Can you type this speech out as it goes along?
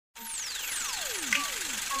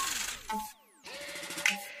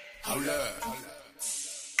hold up.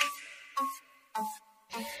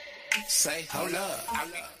 Say, hold up. I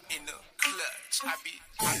be in the clutch. I be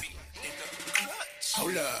in the clutch.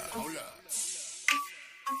 Hold up.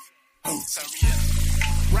 Turn me up.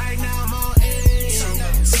 Right now I'm on edge.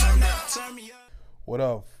 Turn me up. What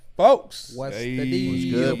up, folks? What's the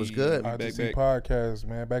deal? What's good? IGC Podcast,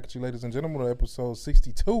 man. Back at you, ladies and gentlemen, with episode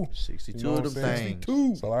 62. 62 You know of what them I'm saying?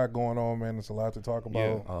 things. It's a lot going on, man. It's a lot to talk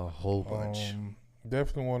about. A whole bunch.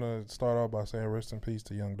 Definitely want to start off by saying rest in peace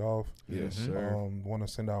to Young Dolph. Yes, sir. Want to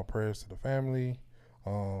send out prayers to the family.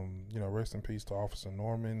 Rest in peace to Officer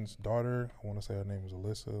Norman's daughter. I want to say her name is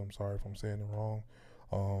Alyssa. I'm sorry if I'm saying it wrong.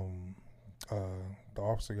 The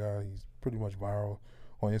officer guy, he's pretty much viral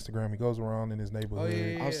on Instagram. He goes around in his neighborhood.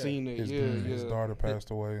 Yeah. I've seen it. His daughter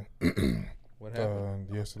passed away What happened?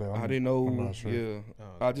 yesterday. I didn't know. I'm not sure. Yeah,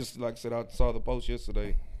 Oh, I just like I said, I saw the post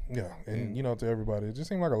yesterday. Yeah, and to everybody, it just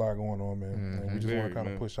seemed like a lot going on, man. And we just want Very, to kind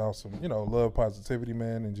of man. push out some, love, positivity,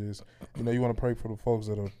 man, and just, you want to pray for the folks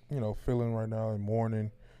that are, feeling right now and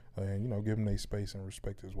mourning, and give them their space and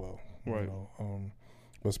respect as well. Right.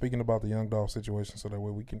 But speaking about the Young Dolph situation, so that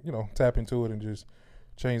way we can, to tap into it and just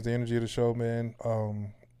change the energy of the show, man.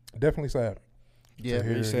 Definitely sad. Yeah, to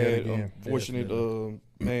hear He it said, yet again. unfortunate,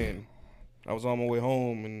 man. I was on my way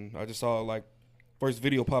home and I just saw like first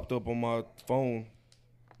video popped up on my phone.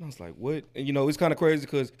 I was like, what? And it's kind of crazy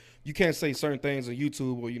because you can't say certain things on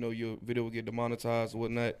YouTube or your video will get demonetized or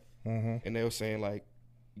whatnot. Mm-hmm. And they were saying like,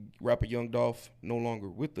 rapper Young Dolph no longer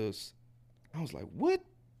with us. I was like, what?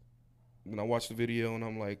 And I watched the video and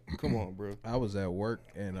I'm like, come on, bro. I was at work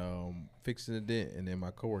and fixing a dent, and then my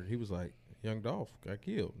coworker, he was like, "Young Dolph got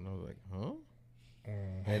killed," and I was like, "Huh?"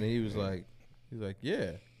 And he was like,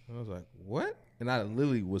 "Yeah," and I was like, "What?" And I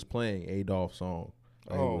literally was playing a Dolph song.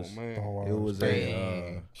 Like, Man. wow. it was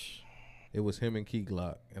it was him and Key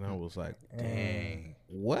Glock, and I was like, "Dang,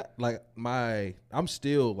 what?" Like I'm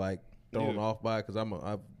still like thrown off by it because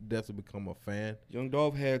I've definitely become a fan. Young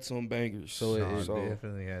Dolph had some bangers. So it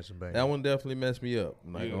definitely has some bang. that one definitely messed me up.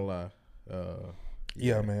 I'm not Yeah. gonna lie.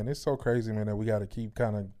 Yeah, man, it's so crazy, man, that we got to keep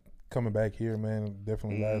kind of coming back here, man.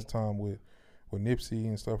 Definitely last time with Nipsey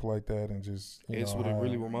and stuff like that, and just It's what it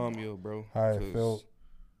really remind me of, bro. how it 'Cause- felt.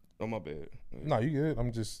 Oh, my bad. No, you good.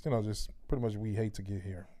 I'm just just pretty much we hate to get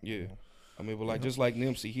here. Yeah. I mean, but like just like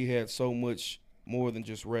Nipsey, he had so much more than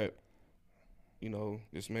just rap.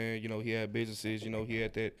 This man, he had businesses, he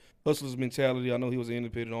had that hustler's mentality. I know he was an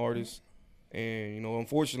independent artist. And,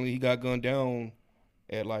 unfortunately he got gunned down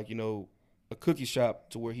at like, a cookie shop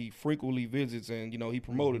to where he frequently visits and, he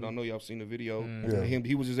promoted. I know y'all seen the video. Yeah.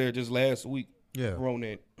 He was just there just last week Yeah.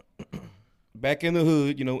 promoting that. Back in the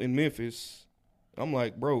hood, in Memphis, I'm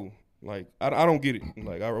like, bro, like I don't get it.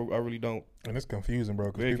 Like I really don't. And it's confusing, bro,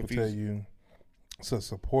 because Very people tell confusing. you to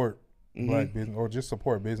support black business or just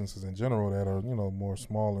support businesses in general that are more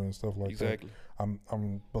smaller and stuff like Exactly.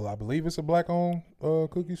 that. But I believe it's a black-owned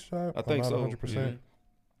cookie shop. I think I'm not so. 100%.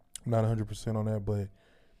 I'm not 100% on that, but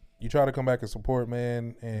you try to come back and support,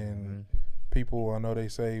 man. And people, I know they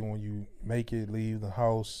say when you make it, leave the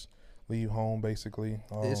house, leave home, basically.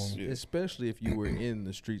 Especially if you were in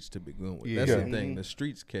the streets to begin with. Yeah. That's Yeah. the thing. The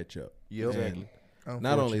streets catch up. Yep. Exactly.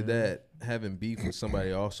 Not only that, having beef with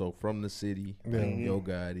somebody also from the city, Yeah. like Yo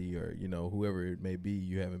Gotti or whoever it may be,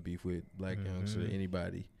 you having beef with Black Youngster,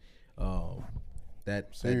 anybody.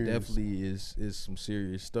 That Serious. definitely is some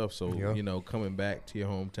serious stuff. So Yeah. coming back to your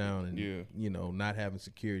hometown and not having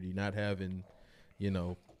security, not having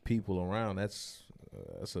people around, that's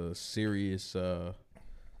a serious no.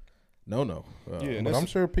 Yeah, But I'm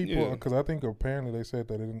sure people, yeah. because I think apparently they said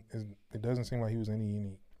that it doesn't seem like he was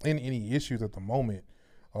any issues at the moment,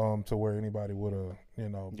 to where anybody would have,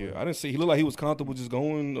 Yeah, I didn't see. He looked like he was comfortable just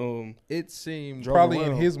going. it seemed probably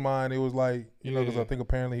in around. his mind it was like, because Yeah. I think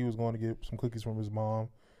apparently he was going to get some cookies from his mom.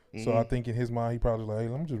 So I think in his mind he probably was like, hey,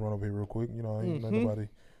 let me just run over here real quick. Ain't nobody.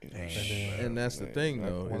 and that's the thing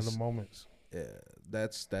though. One of is- the moments.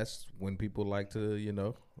 that's when people like to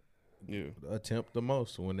Yeah, attempt the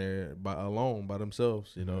most when they're alone by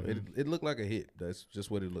themselves. It looked like a hit. That's just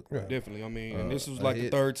what it looked like. definitely. I mean, and this was a like the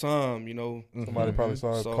hit. third time. Somebody probably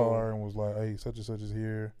saw his So- car and was like, hey, such and such is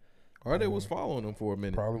here. Or they was following them for a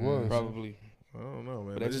minute. Probably was. Probably. I don't know,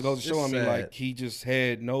 man. But that just it's- goes to show. I it's mean, sad. like he just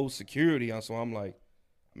had no security. So I'm like,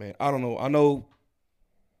 man, I don't know. I know.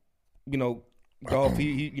 Dolph.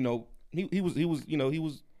 He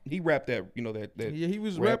rapped that. That. Yeah, he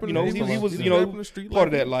was rap, rapping. he was rapping the street part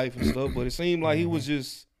of life. that life and stuff. But it seemed like he was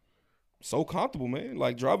just so comfortable, man.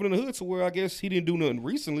 Like driving in the hood to where I guess he didn't do nothing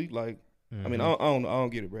recently. Like, I mean, I don't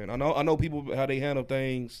get it, man. I know people how they handle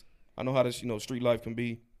things. I know how this street life can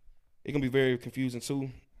be. It can be very confusing too.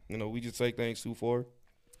 We just take things too far.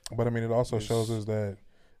 But I mean, it also It's- shows us that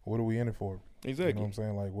what are we in it for? Exactly. You know what I'm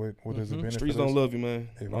saying? Like, what does it benefit Streets us? don't love you, man.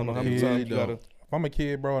 If I don't I'm know a how many kid, times you don't. gotta. If I'm a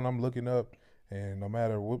kid, bro, and I'm looking up, and no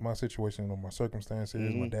matter what my situation or my circumstance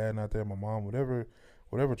is, my dad not there, my mom, whatever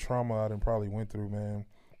trauma I done probably went through, man.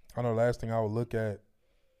 I know the last thing I would look at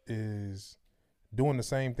is doing the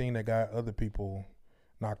same thing that got other people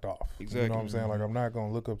knocked off. You know Exactly. what I'm saying? Like, I'm not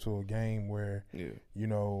gonna look up to a game where Yeah. you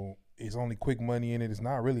know it's only quick money in it. It's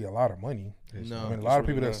not really a lot of money. No, I mean, a it's lot of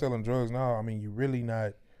really people that's not. selling drugs now. I mean, you really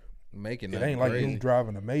not. making It that ain't like crazy. you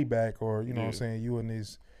driving a Maybach or you know what I'm Yeah. saying. You in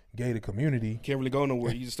this gated community. Can't really go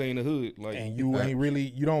nowhere. You just stay in the hood. Like, And you ain't really,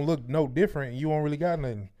 you don't look no different. You don't really got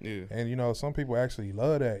nothing. yeah. And you know, some people actually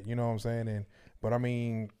love that. You know what I'm saying? And but I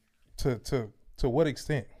mean, to what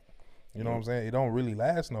extent? You know what I'm saying? It don't really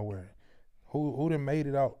last nowhere. Who done made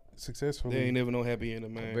it out successfully? They ain't never no happy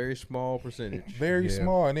ending, A man. very small percentage. Very Yeah.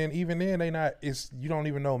 small, and then even then they not. It's you don't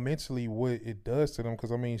even know mentally what it does to them.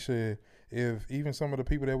 Because I mean, shit. If even some of the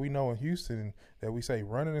people that we know in Houston that we say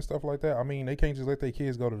running and stuff like that, I mean, they can't just let their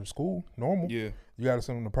kids go to the school normal. Yeah. You got to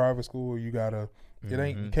send them to private school. You got to. It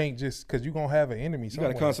ain't. You can't just because you gonna have an enemy. You gotta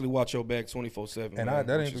somewhere. constantly watch your back 24/7. And man,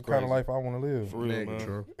 that which ain't is the kind of crazy. life I want to live. For real, Nigga, man.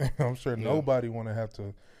 true. I'm sure Yeah. nobody want to have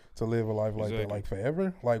to live a life like that, Exactly. like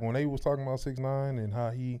forever. Like when they was talking about 6ix9ine and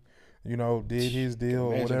how he, you know, did his deal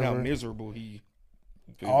or Imagine how whatever. miserable he.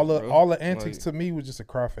 All feels, the bro. all the antics Like, to me was just a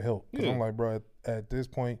cry for help. Because Yeah. I'm like, bro, at this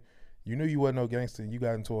point, you knew you wasn't no gangster. And you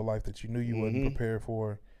got into a life that you knew you wasn't prepared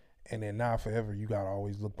for, and then now forever you gotta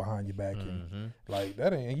always look behind your back and like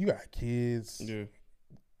that. Ain't. And you got kids Yeah.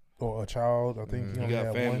 or a child. I think You you only got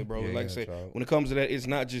have family, one. bro. Yeah, Like I yeah, said, child. when it comes to that, it's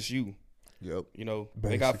not just you. Yep. You know,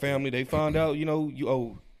 they got Basically. family. They find out, you know,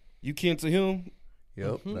 you kin to him.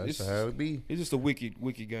 Yep. That's It's- how it be. It's just a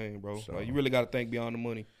wicked game, bro. So- Like, you really got to think beyond the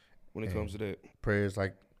money when it comes to that. Prayers,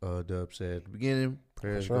 like Dub said at the beginning.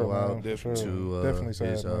 Prayers sure, go man, out for sure. to Definitely sad,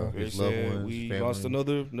 his, man. They his loved said ones. we family. lost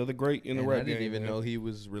another great in the And rap I didn't game, even man. know he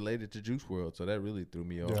was related to Juice World, so that really threw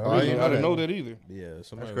me off. Yeah, Oh, I didn't I didn't know know that. that either. Yeah,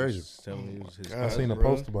 somebody crazy. was telling me it was his God. I seen a bro.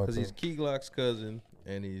 post about because he's that. Key Glock's cousin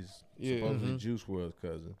and he's Yeah. supposedly Juice World's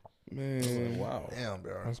cousin. I was Man, like, wow, Damn,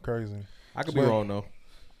 bro. That's crazy. I could be But- wrong though.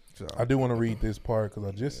 I do want to read this part because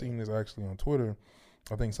I just seen this actually on Twitter.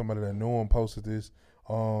 I think somebody that knew him posted this.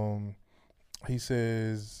 He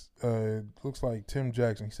says, looks like Tim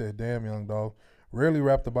Jackson. He said, "Damn, young dog, rarely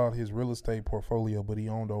rapped about his real estate portfolio, but he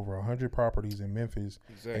owned over 100 properties in Memphis,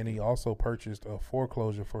 and exactly. he also purchased a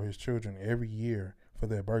foreclosure for his children every year for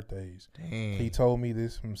their birthdays. Dang. He told me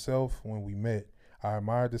this himself when we met. I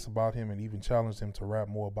admired this about him and even challenged him to rap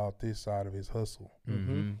more about this side of his hustle.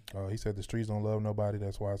 He said the streets don't love nobody.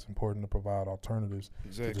 That's why it's important to provide alternatives to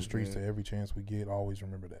Exactly, the streets man. to every chance we get. Always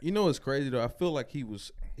remember that." You know what's crazy though? I feel like he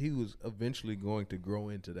was eventually going to grow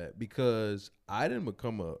into that because I didn't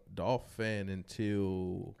become a Dolph fan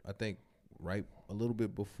until I think right a little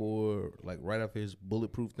bit before, like right after his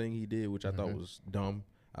bulletproof thing he did, which I thought was dumb.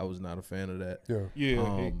 I was not a fan of that. Yeah.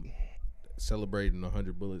 Yeah, Celebrating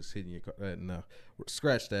 100 bullets hitting your car. No,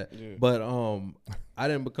 scratch that. Yeah. But I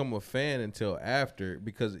didn't become a fan until after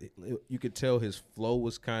because you could tell his flow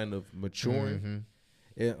was kind of maturing.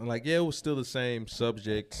 Like it was still the same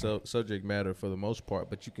subject matter for the most part,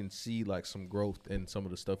 but you can see like some growth in some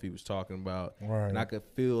of the stuff he was talking about. Right. And I could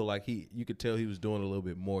feel like you could tell he was doing a little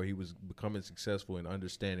bit more. He was becoming successful and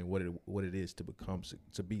understanding what it is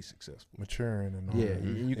to be successful. Maturing and all Yeah, that.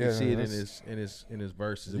 you can Yeah, see it that's- in his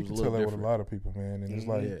verses. You It can was a tell little that with a different. lot of people, man. And it's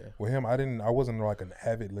like Yeah. with him, I wasn't like an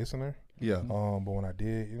avid listener. Yeah. But when I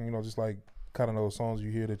did, you know, just like kind of those songs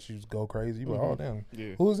you hear that you just go crazy. You be like, oh damn,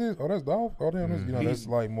 Yeah. who is this? Oh, that's Dolph. Oh damn, that's, you know, He's- that's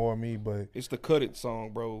like more me. But it's the Cut It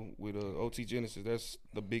song, bro, with OT Genesis. That's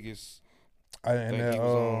the biggest. I and think that, he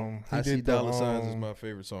was on. he I See did the, Dollar Signs is my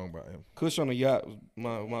favorite song by him. Kush on the Yacht was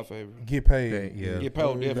my favorite. Get Paid. Yeah. Get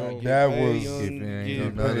Paid, definitely. That Get Paid, was- young, If it ain't get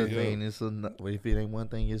another paid, thing, yeah. it's if it ain't one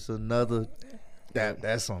thing, it's another.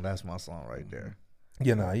 That song, that's my song right there.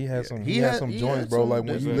 Yeah, nah, he had Yeah. some. He He had had- some he joints, had bro. some Like when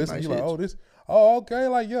you different listen, nice you like, hits. oh, this, oh, okay,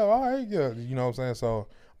 like yeah, all right, yeah. You know what I'm saying? So,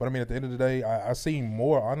 but I mean, at the end of the day, I seen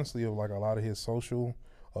more honestly of like a lot of his social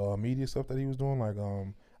media stuff that he was doing. Like,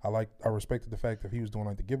 I respected the fact that he was doing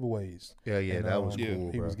like the giveaways. Yeah, yeah, And, that was yeah,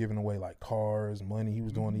 cool, He bro. was giving away like cars, money. He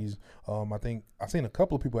was doing these. I think I seen a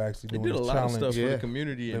couple of people actually He doing did a this lot challenge. of stuff for Yeah. the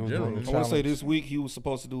community They in was general. doing I want to say challenge. this week he was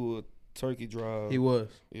supposed to do a turkey drive. He was.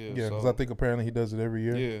 Yeah, Yeah, because so, I think apparently he does it every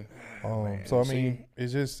year. yeah. So I mean,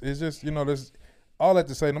 it's just you know, there's all that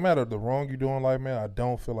to say. No matter the wrong you do in life, man, I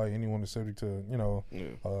don't feel like anyone is subject to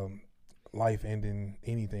Yeah. life ending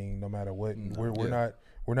anything, no matter what. No.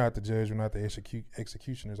 We're not the judge. We're not the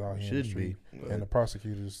executioners out here in the Shouldn't street, be. and the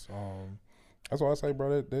prosecutors. That's why I say,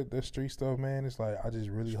 bro, that street stuff, man. It's like I just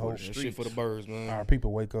really hope That shit for the birds, man. our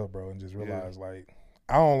people wake up, bro, and just realize like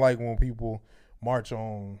I don't like when people march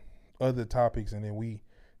on other topics and then we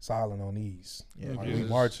silent on these. Yeah, Like, yeah. we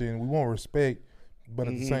marching, we want respect, but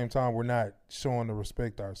at the Mhm. same time, we're not showing the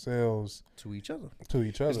respect ourselves to each other. to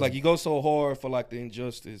each other. It's like you go so hard for like the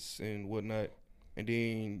injustice and whatnot, and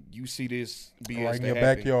then you see this BS right in that your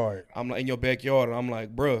happen. backyard. I'm like in your backyard, and I'm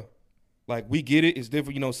like, bruh, like we get it. It's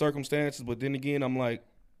different, circumstances. But then again, I'm like,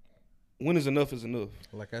 when is enough is enough?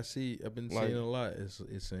 Like I've been Like- seeing a lot. It's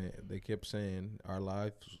saying they kept saying our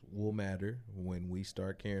lives will matter when we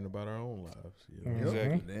start caring about our own lives. You know? Mhm.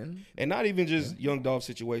 Exactly. Then And not even just Young Dolph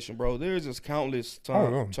situation, bro. There's just countless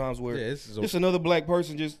times where Yeah, this is just another black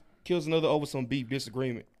person just kills another over some beef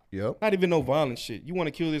disagreement. yep. Not even no violent shit. You want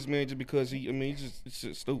to kill this man just because it's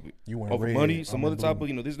just stupid. You went Over red, money, some I'm in other type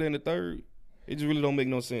blue. of, this, that, and the third. It just really don't make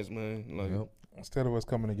no sense, man. Like, Yep. Instead of us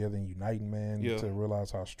coming together and uniting, man, Yeah. to realize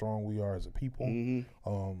how strong we are as a people, mhm.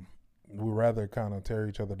 we rather kind of tear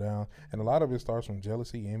each other down. And a lot of it starts from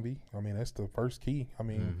jealousy, envy. I mean, that's the first key. I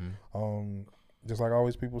mean, just like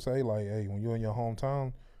always people say, like, hey, when you're in your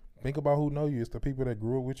hometown, think about who know you. It's the people that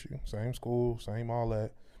grew up with you, same school, same all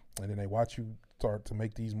that. And then they watch you start to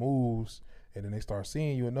make these moves, and then they start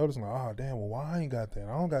seeing you and noticing, like, oh, damn, well, why I ain't got that?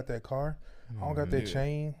 I don't got that car. I don't got that Yeah.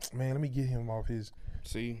 chain. Man, let me get him off his.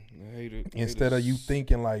 See, I hate it. Instead of you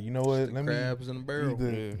thinking, like, you know what, the let me crabs in the barrel.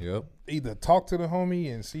 either, Yeah. Yep. either talk to the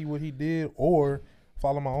homie and see what he did or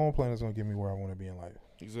follow my own plan that's going to get me where I want to be in life.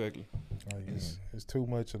 Exactly. Like it's too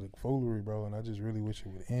much of the foolery, bro, and I just really wish it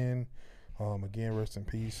would end. Again, rest in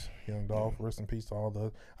peace, Young Dolph. Rest in peace to all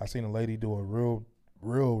the. I seen a lady do a real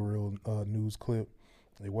news clip.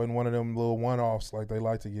 It wasn't one of them little one-offs like they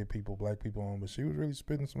like to get black people on, but she was really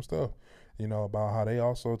spitting some stuff, about how they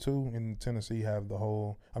also too in Tennessee have the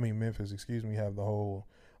whole. I mean Memphis, excuse me, have the whole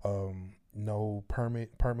no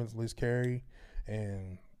permitless carry,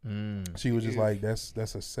 and she was just Yeah. like that's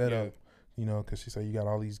a setup. Yeah. Because she said you got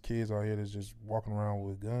all these kids out here that's just walking around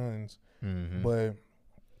with guns, Mm-hmm. but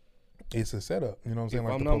it's a setup. You know what I'm saying? If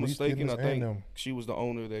like I'm the not police mistaken, business I think and them. she was the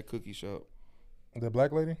owner of that cookie shop. The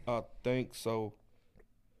black lady. I think so.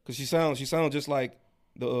 Cause she sounds just like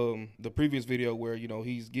the previous video where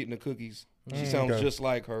he's getting the cookies. She sounds okay. just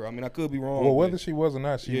like her. I mean, I could be wrong. Well, but whether she was or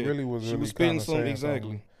not, she yeah, really was. she Really was spitting kinda something, saying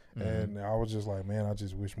exactly. And I was just like, man, I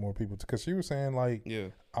just wish more people, because she was saying like Yeah,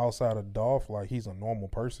 outside of Dolph, like he's a normal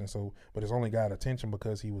person, so but it's only got attention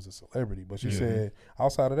because he was a celebrity. But she said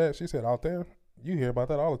outside of that, she said out there, you hear about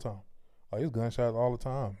that all the time. Like it's gunshots all the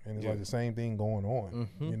time, and it's Yeah. like the same thing going on.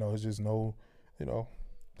 Mhm. It's just no, they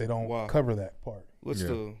don't Wow. cover that part. what's Yeah.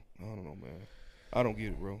 I don't know, man. I don't get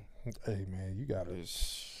it, bro. Hey man, you gotta.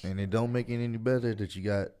 It's, And it don't make it any better that you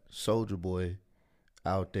got Soldier Boy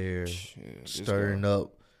out there stirring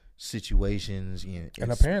up situations.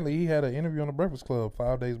 And apparently he had an interview on the Breakfast Club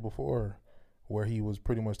 5 days before where he was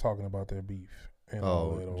pretty much talking about their beef. And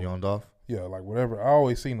all that. Young Dolph. Yeah, like whatever. I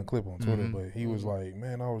always seen the clip on Twitter, Mhm. but he was like,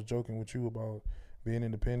 man, I was joking with you about being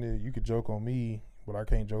independent. You could joke on me, but I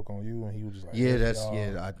can't joke on you. And he was just like, Yeah, "F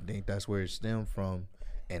y'all." I think that's where it stemmed from.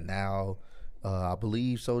 And now, I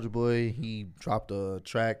believe Soldier Boy, he dropped a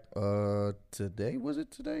track today. Was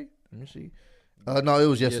it today? Let me see. No, it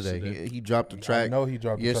was yesterday. Yesterday. He dropped a I track know he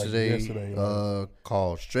dropped the track yesterday.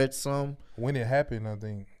 Called Stretch Some. when it happened, I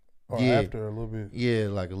think. Or Yeah. after a little bit. Yeah,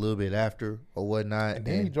 like a little bit after or whatnot. And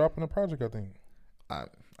then he dropping a project, I think.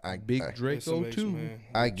 Big I- Draco SMH, too. man.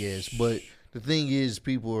 I guess, but the thing is,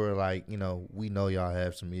 people are like, we know y'all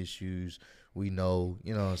have some issues. We know,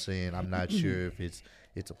 what I'm saying. I'm not sure if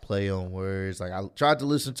it's a play on words. Like I tried to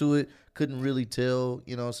listen to it, couldn't really tell,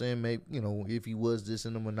 what I'm saying. Maybe if he was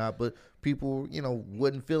dissing them or not. But people,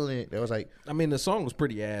 wasn't feeling it. They was like, I mean, the song was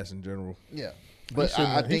pretty ass in general. yeah. But But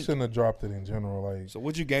I he think shouldn't have dropped it in general. Like, So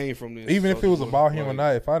what'd you gain from this? even if it was Soulja Boy? about him or Like,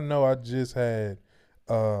 not, if I know I just had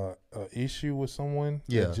a issue with someone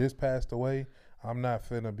Yeah. that just passed away, I'm not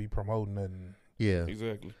finna be promoting nothing yeah.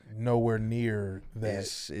 Exactly. nowhere near that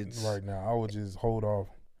It's right now. I would just hold off.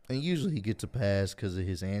 And usually he gets a pass because of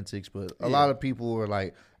his antics. But a lot of people were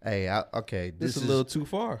like, hey, This this is is a little too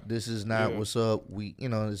far. This is not Yeah. what's up.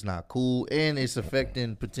 It's not cool, and it's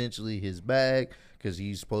affecting potentially his bag because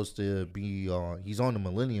he's supposed to be on. He's on the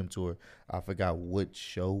Millennium Tour. I forgot what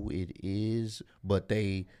show it is, but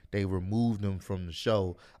they removed him from the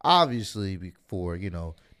show. Obviously, before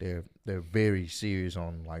they're very serious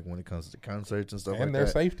on like when it comes to concerts and stuff And like their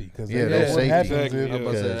that. safety, because Yeah, they their know what safety. happens Exactly, if yeah. I'm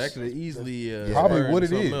about to say, Because- that could Probably easily Probably what it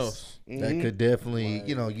something is. else. That could definitely,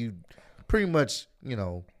 you pretty much,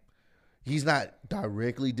 he's not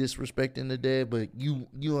directly disrespecting the dead, but you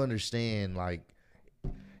understand, like,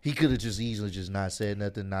 He could have just easily just not said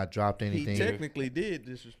nothing, not dropped He anything. technically did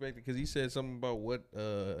disrespect it because he said something about what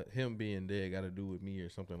him being dead got to do with me or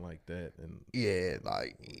something like that. And Yeah,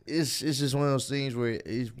 like it's just one of those things where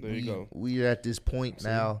There you go. we're at this point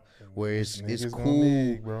now where it's Niggas gonna cool.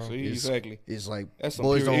 nig, bro. See, It's- exactly. It's like That's some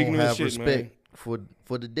boys pure don't ignorant have shit, respect for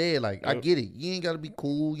the dead. Like I Yep. get it. You ain't gotta be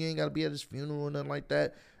cool. You ain't gotta be at his funeral or nothing like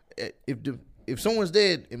that. If someone's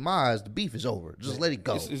dead, in my eyes, the beef is over. Just let it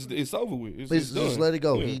go. It's over with. It's Just done. let it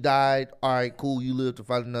go. Yeah. He died. All right, cool. You live to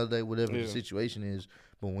fight another day, whatever Yeah. the situation is.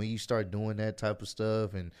 But when you start doing that type of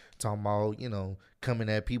stuff and talking about, coming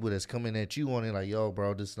at people that's coming at you on it, like, yo,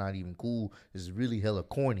 bro, this is not even cool. This is really hella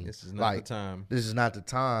corny. this is not like, the time. This is not the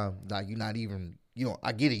time. Like, you're not even,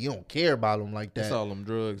 I get it. You don't care about them like that. That's all them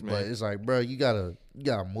drugs, man. But it's like, bro, you gotta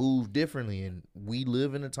move differently. And we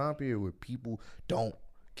live in a time period where people don't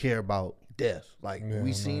care about death. Like Yeah,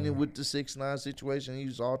 we seen no. it with the 6ix9ine situation. He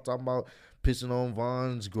was all talking about pissing on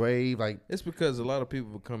Von's grave. Like, It's because a lot of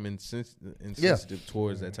people become insensitive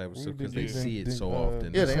towards that type of stuff because they see it so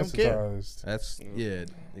often. Yeah, they don't care. desensitized. That's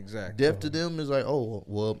exactly. death to them is like, oh,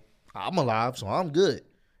 well, I'm alive, so I'm good.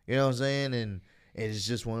 You know what I'm saying? And it's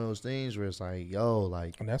just one of those things where it's like, yo,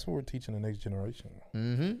 like, And that's what we're teaching the next generation.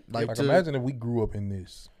 like, Like, to- imagine if we grew up in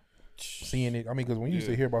this, seeing it. I mean, because when you used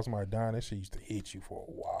to Yeah. hear about somebody dying, that shit used to hit you for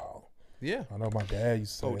a while. Yeah, I know my dad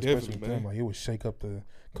used to say, Oh, especially definitely, with them, man. like it would shake up the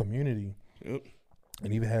community, Yep.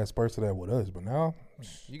 and even had spurts of that with us. But now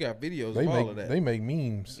you got videos they of all make of that they make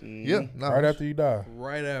memes yeah, no, right after you die.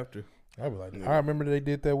 right after. I be like, Yeah. I remember they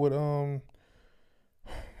did that with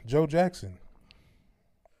Joe Jackson.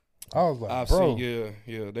 I was like, I've bro, seen.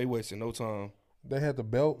 Yeah. They wasted no time. they had to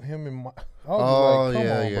belt him and my. I was Oh, like, come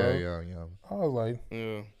yeah, on, yeah, bro. yeah. I was like,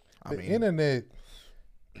 Yeah. I the mean, internet.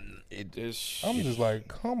 It's. I'm just like,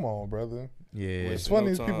 come on, brother. yeah. As Wasted funny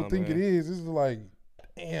no as people time, think man. it is, this is like,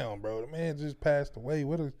 damn, bro, the man just passed away.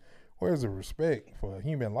 Where's the respect for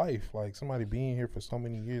human life? Like somebody being here for so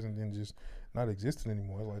many years and then just not existing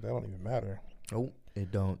anymore. It's like that don't even matter. Oh,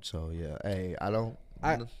 it don't. So yeah, hey, I don't.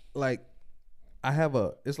 I have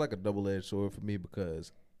it's like a double-edged sword for me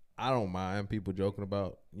because I don't mind people joking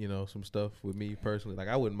about, some stuff with me personally. Like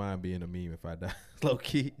I wouldn't mind being a meme if I die low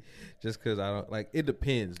key, just because I don't like. It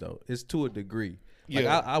depends though. It's to a degree. Like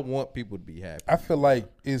Yeah. I want people to be happy. I feel like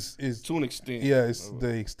it's to an extent. yeah, it's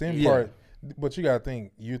the extent Yeah. part. But you gotta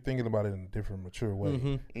think you're thinking about it in a different, mature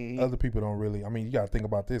way. Mhm. Other people don't really. I mean, you gotta think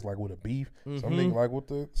about this like with a beef. Some nigga like with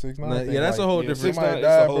the 6ix9ine Nah, thing. yeah, that's like, a whole yeah, different. 6ix9ine somebody it's a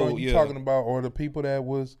died, bro. whole- You yeah. talking about or the people that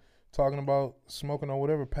was talking about smoking or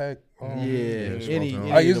whatever pack. Yeah, any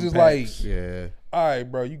Like, it's of them just like- packs. Yeah. All right,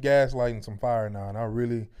 bro, you gaslighting some fire now, and I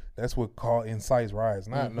really that's what incites riots.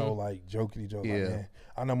 Not no like jokey joke. Yeah. Like, man,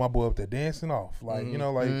 I know my boy up there dancing off, like you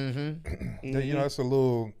know, like it's a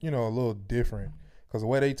little, a little different because the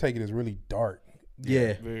way they take it is really dark,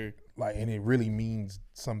 Yeah, Very. like, and it really means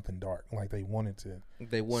something dark. Like they wanted to.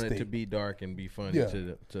 they want it to Stick. be dark and be funny Yeah.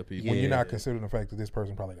 to people. When Yeah. you're not considering the fact that this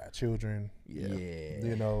person probably got children, Yeah,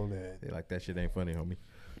 you know that they like that shit ain't funny, homie.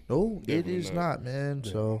 No, it Definitely is not. not, man.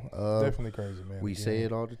 Yeah. So definitely crazy, man. we Again, say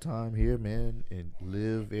it all the time here, man, and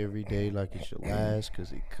live every day like it's your last,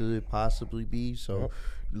 because it could possibly be. So Yep.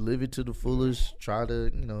 live it to the fullest. Try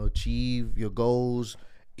to, achieve your goals.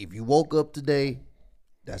 If you woke up today,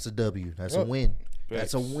 that's a W. That's a Yep. win.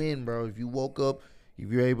 That's a Facts. win, bro. If you woke up, if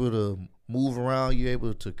you're able to move around, you're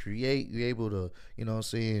able to create, you're able to,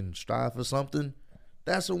 strive for something,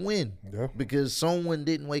 that's a win. Yeah. Because someone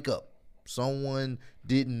didn't wake up. Someone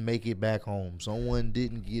didn't make it back home. Someone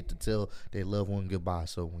didn't get to tell their loved one goodbye.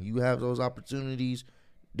 So when you have those opportunities,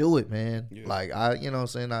 do it, man. Yeah. Like I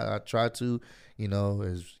try to,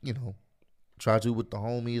 try to with the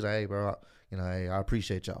homies. Hey, bro, hey, I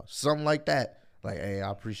appreciate y'all. Something like that. Like, hey, I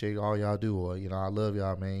appreciate all y'all do, or I love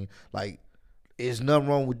y'all, man. Like, there's nothing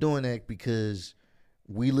wrong with doing that because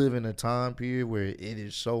we live in a time period where it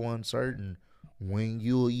is so uncertain when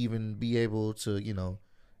you'll even be able to,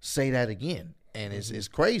 say that again. And it's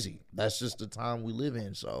crazy. That's just the time we live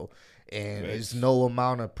in. So, and it's no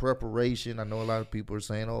amount of preparation. I know a lot of people are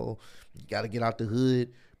saying, oh, you got to get out the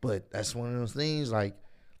hood. But that's one of those things, like,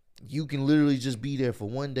 you can literally just be there for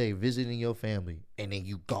one day visiting your family, and then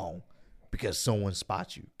you gone because someone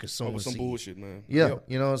spots you, because someone Over some see you. bullshit, man. Yeah, Yep.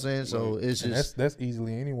 you know what I'm saying? So it's And just, that's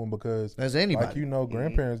easily anyone because that's anybody. like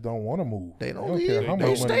grandparents don't want to move. They don't care leave. how They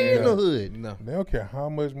much money stay you in the got. hood. No, They don't care how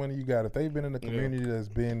much money you got. If they've been in a community that's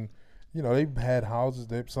been, they've had houses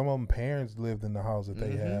that some of them parents lived in the house that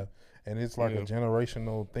they have, and it's like a Yeah.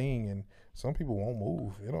 generational thing. And some people won't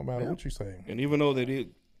move. It don't matter what you say. And even though that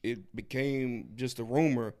it became just a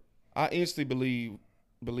rumor, I instantly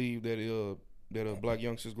believe that a black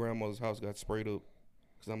youngster's grandmother's house got sprayed up.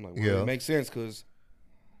 Cause I'm like, well, Yeah. it makes sense because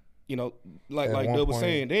you know, like At like one Doug was point-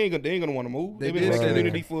 saying, they ain't gonna want to move. They They've been in did that say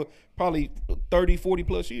community for probably 30, 40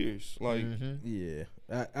 plus years. Like, Yeah,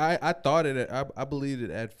 I thought it. I believed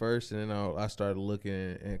it at first, and then I started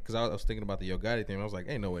looking, because I was thinking about the Yo Gotti thing. I was like,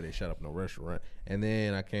 ain't no way they shut up no restaurant. And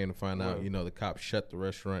then I came to find out, the cops shut the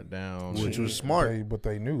restaurant down. Which was smart. But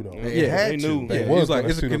they knew though. They had they to. knew. Yeah, They he was was like, gonna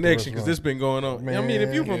it's a shoot up the connection because restaurant. this been going on. I mean,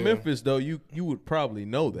 if you're from Man, Memphis though, you would probably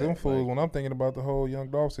know that. Them fools. Like, When I'm thinking about the whole Young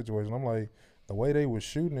Dolph situation, I'm like, the way they was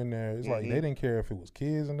shooting in there, it's like they didn't care if it was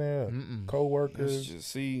kids in there, Let's co-workers, just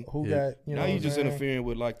see. who Yeah. got Now what you I'm just saying? interfering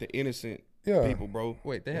with like the innocent Yeah. people, bro.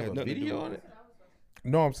 wait, they It have had a nothing to do video with on it. it?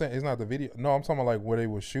 No, I'm saying it's not the video. No, I'm talking about like where they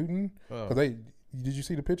were shooting. Oh. Cause they did you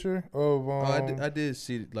see the picture of? I did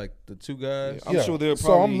see like the two guys. I'm sure they're So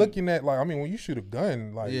probably. I'm looking at like, I mean, when you shoot a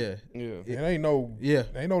gun, like Yeah, Yeah. it ain't no yeah.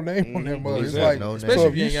 ain't no name on that mother. It's Exactly. like No name. so Especially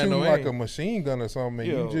if if you you ain't got shoot no like aim. a machine gun or something, and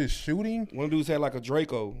you Yeah. just shooting. One of the dudes had like a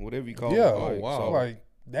Draco, whatever you call Yeah. it. Oh, Like, wow. so, Like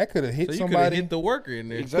that could have hit So you could have somebody. hit the worker in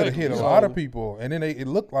there. Could have Exactly. hit a So- lot of people, and then it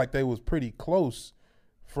looked like they was pretty close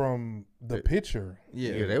from the picture.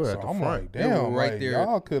 Yeah, they were So at the I'm front. like, They were damn, right like, there.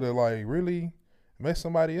 y'all could have like really messed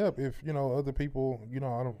somebody up if other people. I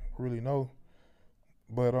don't really know,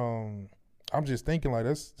 but I'm just thinking like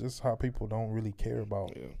that's just how people don't really care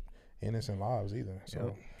about Yeah. innocent lives either. So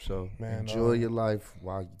Yep. So Man, enjoy your life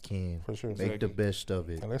while you can. for sure, Make Exactly. the best of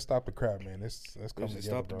it. and let's stop the crap, man. Let's come Just together,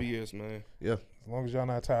 stop the bro. BS, man. Yeah. As long as y'all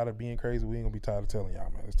not tired of being crazy, we ain't gonna be tired of telling y'all,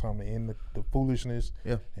 man. It's time to end the foolishness.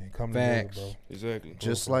 Yeah. And come Facts. together, Exactly.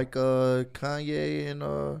 Just like Kanye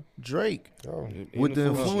and Drake. bro. Yo, With the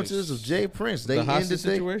foolishness. influences of Jay Prince. They the ended hostage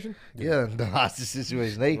they, situation. Yeah, the hostage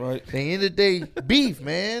situation. They Right. they ended they beef,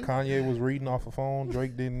 man. Kanye was reading off a phone.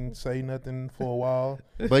 Drake didn't say nothing for a while.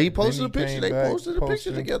 But he posted he a picture. came They back, posted a picture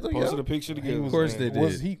posted- together. Posted Yeah. a picture together. Of course man. they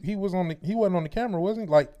Was did. he wasn't on the camera, wasn't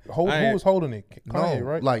he? Like who I- was holding it? Kanye, No,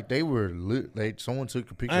 right? like they were someone took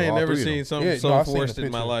a picture. I of ain't all never three of them. seen something Yeah, so no, I seen the forced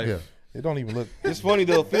in my picture. life. Yeah. It don't even look. It's funny,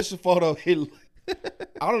 the official photo,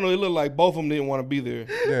 I don't know, it looked like both of them didn't want to be there.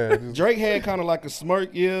 Yeah, just- Drake had kind of like a smirk,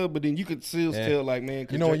 yeah, but then you could still Yeah. tell, like, man,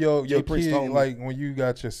 'cause you know when Jay- your Jay Prince kid, told me. like when you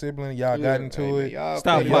got your sibling, y'all Yeah, got into hey, man, it. y'all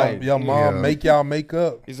Stop play- fighting. Your mom Yeah. make y'all make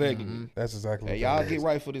up. Exactly. That's exactly. Hey, what y'all that get is.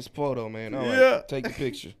 right for this photo, man. All right, Yeah. take the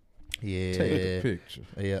picture. Yeah. Take a picture.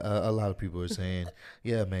 Yeah, a lot of people are saying,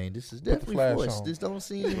 "Yeah, man, this is definitely flash forced. on. This don't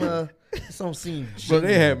seem, Bro,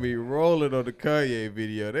 they had me rolling on the Kanye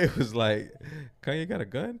video. They was like, Kanye got a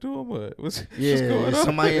gun to him? Or what's Yeah, going on?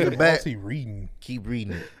 somebody in the How's back. he reading? Keep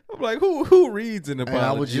reading it. I'm like, who reads an apology? And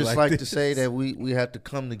I would just like to this? say that we have to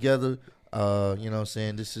come together. You know what I'm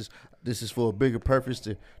saying? This is for a bigger purpose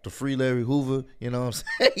to free Larry Hoover. You know what I'm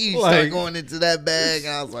saying? He started Like- going into that bag.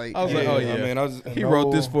 And I was like, I was like, oh yeah, man, I was, he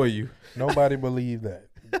wrote this No. for you. Nobody believed that.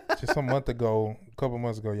 Just a couple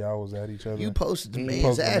months ago, y'all was at each other. you posted the You man's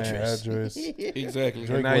posted the man's address. address. exactly.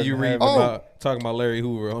 Drake And now you wasn't read having it. about talking about Larry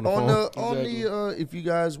Hoover on the phone. If you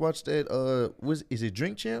guys watched that, is it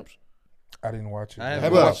Drink Champs? I didn't watch it. I haven't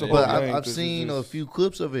haven't But, watched the but whole game, I've 'cause seen it's a just- few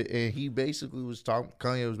clips of it, and he basically was talking.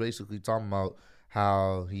 Kanye was basically talking about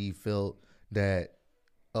how he felt that,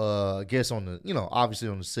 I guess on the, obviously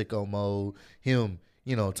on the sicko mode, him,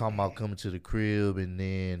 talking about coming to the crib, and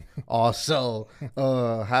then also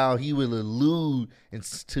how he will allude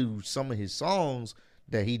to some of his songs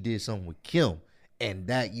that he did something with Kim, and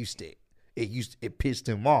that it pissed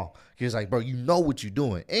him off. He was like, bro, you know what you're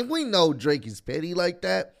doing, and we know Drake is petty like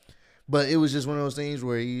that. But it was just one of those things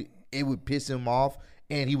where it would piss him off,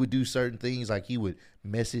 and he would do certain things, like he would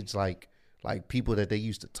message like people that they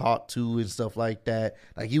used to talk to and stuff like that.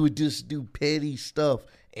 Like he would just do petty stuff,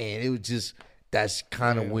 and it was just that's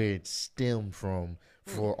kind of where it stemmed from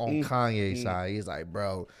on Kanye's side. He's like,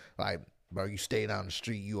 bro, you stay down the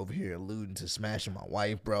street, you over here alluding to smashing my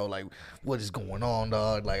wife, bro. Like, what is going on,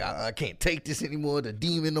 dog? Like, I can't take this anymore. The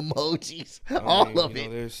demon emojis, all mean, of you know,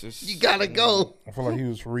 it. there's just- You gotta go. I feel like he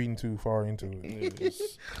was reading too far into it. Yeah,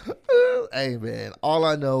 it's Hey man, all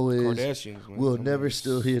I know is Kardashians, man. we'll Come never on,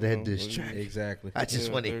 still hear that you diss know, track. Exactly. I just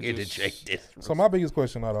Yeah, want to they're hear the just- Drake diss. So my biggest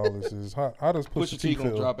question out of all this is how does Pusha Pusha T T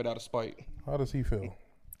gonna feel? drop it out of spite. How does he feel?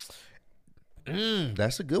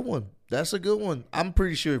 That's a good one. That's a good one. I'm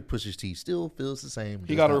pretty sure Pusha T still feels the same. He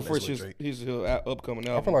Just got to not messing refresh with his Drake. upcoming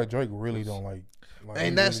I album. feel like Drake really don't like he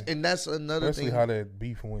And that's really- and that's another especially thing. how that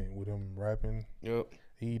beef went with him rapping. Yep.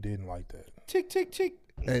 He didn't like that. Tick tick tick.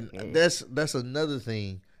 And that's another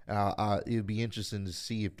thing. It'd be interesting to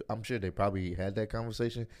see if I'm sure they probably had that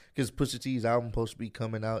conversation because Pusha T's album supposed to be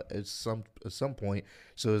coming out at some point.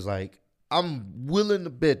 So it's like I'm willing to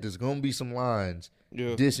bet there's gonna be some lines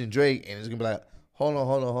Yeah. dissing Drake, and it's gonna be like, hold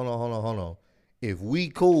on. If we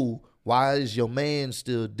cool, why is your man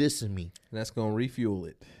still dissing me? And that's gonna refuel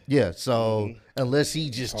it. Yeah, so unless he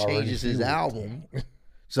just Already changes his fueled. album,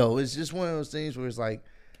 so it's just one of those things where it's like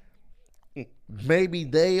maybe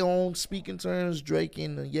they on speaking terms, Drake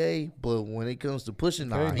and Ye, but when it comes to pushing,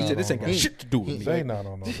 nah, He said, "This ain't got shit to do with me." They not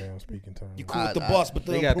on no damn speaking terms. You cool with the boss, but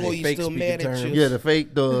the they got their employee's fake still speaking mad at you. terms. yeah, the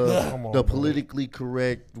fake, Come on, the bro. politically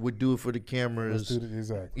correct would do it for the Let's cameras. do this,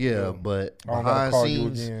 exactly. Yeah, but I don't gotta call you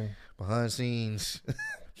behind again. scenes,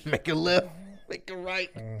 make a left, make a right.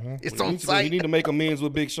 It's You on need to- you site. need to make amends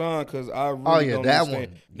with Big Sean because I really yeah, don't that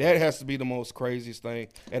understand. one. That has to be the most craziest thing.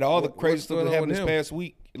 And all the What's crazy stuff going that on happened with this him? past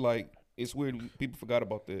week, like it's weird people forgot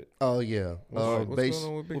about that. Oh yeah, What's base.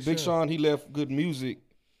 going on with Big Sean, he left good music,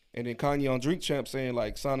 and then Kanye on Drink Champ saying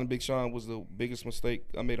like signing Big Sean was the biggest mistake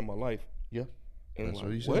I made in my life. Yeah, And that's like,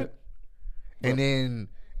 what he said. what? And then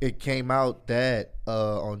it came out that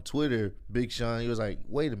on Twitter, Big Sean, he was like,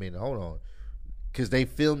 "Wait a minute, hold on," because they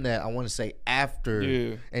filmed that. I want to say after,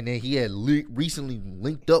 Yeah. and then he had recently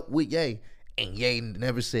linked up with Ye, and Ye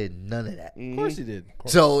never said none of that. Of course he did.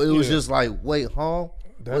 So it was Yeah. just like, wait, huh?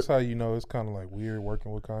 That's how you know it's kind of like weird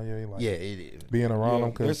working with Kanye. Like Yeah, it is. being around Yeah, him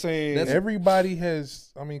they're because saying everybody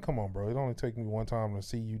has. I mean, come on, bro. It only take me one time to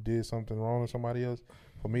see you did something wrong to somebody else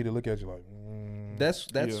for me to look at you like. That's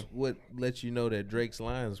Yeah. what lets you know that Drake's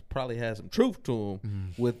lines probably has some truth to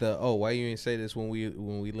him. With the why you ain't say this when we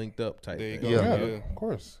linked up type There you thing. go. Yeah, Yeah. of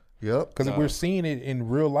course. Yep. Because we're seeing it in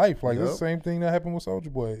real life. Like, it's Yep. the same thing that happened with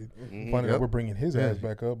Soulja Boy. Funny that Yep. we're bringing his ass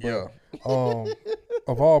back up. But, Yeah.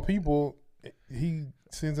 of all people, he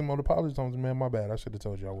sends him on the apology. Tells him, man, my bad. I should have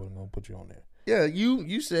told you I wasn't going to put you on there. Yeah,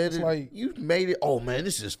 you said It's it. like- You made it. Oh man,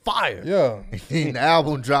 this is fire. Yeah. And the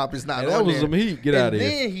album drop is not And that on was there. some heat. Get and out of here.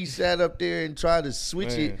 then he sat up there and tried to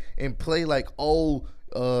switch it Man. and play like old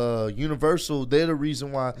Universal. They're the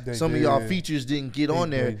reason why They some of y'all did. features didn't get on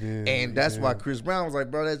there, they did, and they that's why did. Chris Brown was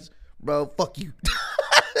like, bro, fuck you.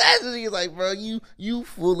 That's what he's like, bro, you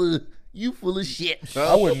full of shit.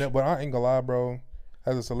 I would never, but I ain't gonna lie, bro.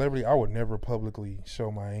 As a celebrity, I would never publicly show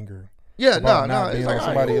my anger Yeah, about no, not it's being like on all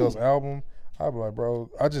somebody right, cool. else's album. I'd be like, bro,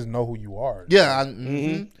 I just know who you are. Yeah,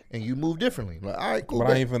 and you move differently. Like, all right, cool.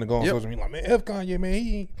 But I ain't finna go on Yep. social media like, man, F Kanye, man.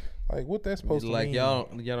 He ain't like what that's supposed to Like mean. y'all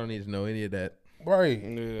don't need to know any of that. Right.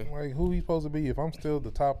 Yeah. Like who he supposed to be? If I'm still the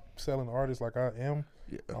top selling artist like I am,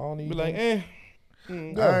 I don't need Be like, him. all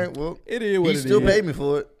right, well, It is what he it still is. paid me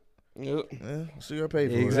for it. Yep. Yeah, still got paid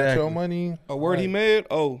for Got Exactly. your money. A word he made?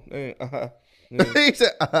 Oh, man. it. Yeah. He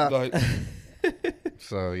said, Like,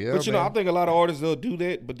 so yeah, but you know, I man. think a lot of artists they'll do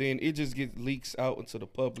that, but then it just gets leaks out into the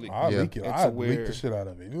public. I Yeah. leak it. It's I leak aware. the shit out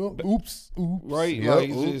of it. Oops. Right? Yep. Like,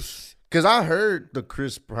 it's Oops. just, Cause I heard the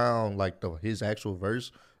Chris Brown, like his actual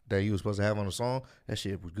verse that he was supposed to have on the song. That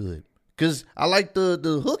shit was good. Cause I like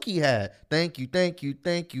the hook he had. Thank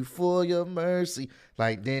you for your mercy.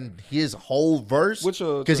 Like then his whole verse, Which,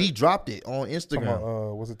 cause he dropped it on Come Instagram.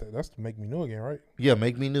 on, was it that? That's to Make Me New Again, right? Yeah,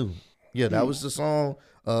 Make Me New. Yeah, that was the song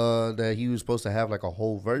that he was supposed to have like a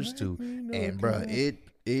whole verse to. And bruh,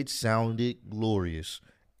 it sounded glorious.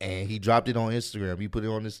 And he dropped it on Instagram. He put it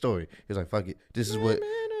on his story. He was like, fuck it. This is what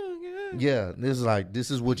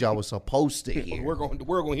this is what y'all was supposed to hear. we're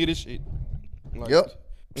gonna hear this shit. Like, Yep.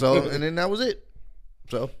 So and then that was it.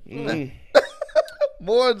 So mm.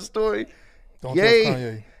 more of the story. Don't Yay. trust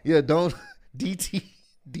Kanye. Yeah, don't DTY.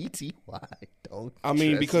 Don't I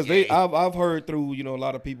mean, trust because Ye. I've heard through a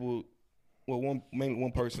lot of people. Well, mainly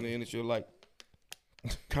one person in the industry like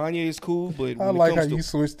Kanye is cool, but when I it like how comes to, you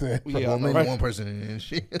switched that. Yeah, Well, maybe right. one person and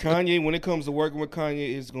shit. Kanye, when it comes to working with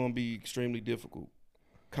Kanye, it's gonna be extremely difficult.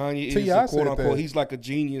 Kanye is T.I. a quote said unquote. that. He's like a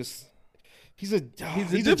genius. He's a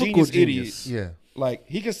difficult genius genius. idiot. Yeah. Like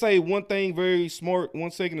he can say one thing very smart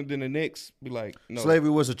 1 second, and then the next be like, no. Slavery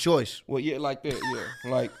was a choice. Well, yeah, like that.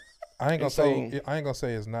 Yeah, like I ain't And gonna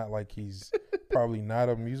say it's not like he's probably not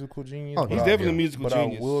a musical genius. Oh, but he's I- definitely a musical But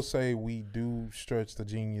genius. I will say we do stretch the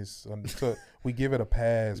genius. We give it a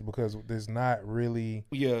pass because there's not really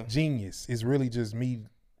Yeah, genius. It's really just me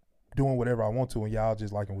doing whatever I want to, and y'all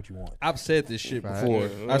just liking what you want. I've said this shit Right. before.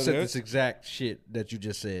 Yeah, I've said that's- this exact shit that you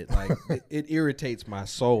just said. Like it irritates my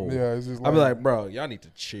soul. Yeah, it's just I'll be like, bro, y'all need to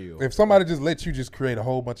chill. if somebody just lets you just create a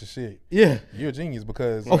whole bunch of shit, Yeah. you're a genius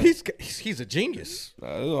because Oh, he's a genius.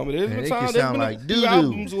 I mean, there's Man, been it time. can There's sound been like a few doo-doo.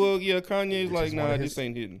 albums where Kanye's like, just nah, one of this his-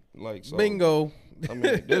 ain't hitting. Like, so, Bingo. I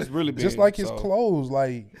mean, there's really been just like his so- clothes,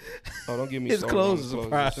 like Oh, don't give me His started clothes on is his a clothes.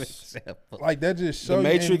 prime It's- example. like that just The shows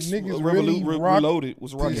Matrix niggas really rock Reloaded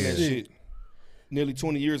was rocking this that shit. shit nearly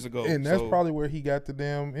 20 years ago. and that's so, probably where he got the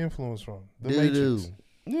damn influence from. The Doo-doo. Matrix.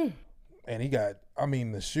 yeah. And he got I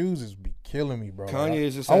mean, the shoes is be killing me, bro. Kanye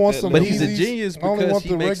is just I at want that some But level. he's a Yeezys. genius I only because want he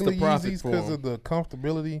the makes the regular profit Yeezys for because him. of the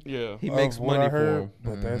comfortability. Yeah. He of makes what money I for heard, him.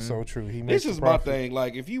 but that's so true. He makes It's the just my profit. thing.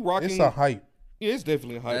 Like if you rocking, It's a hype. yeah, it's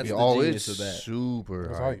definitely a hype. That's Yeah, the Oh, genius it's of that. super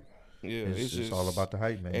It's hype. hype. It's just all about the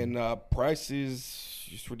hype, man. And prices,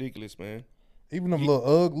 just ridiculous, man. Even them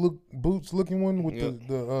little UGG boots looking one with Yep.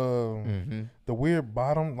 the weird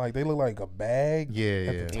bottom, like they look like a bag Yeah,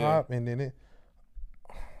 at yeah. the top, and then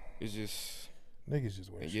It's just niggas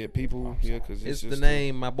just wear and shit. yeah, people, yeah, because It's just the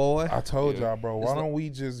name, my boy. I told Yeah. y'all, bro. Why It's don't we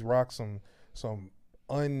just rock some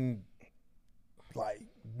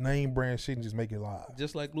name brand shit and just make it live?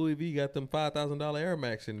 Just like Louis V got them $5,000 Air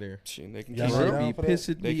Max in there. Shit, they can Y'all keep not it. down Be for that?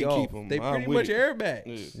 pissing They me can off. keep 'em. They I'm pretty with much it. Air Max.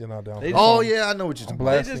 Yeah. You're not down. They for just- that? Oh yeah, I know what you're I'm talking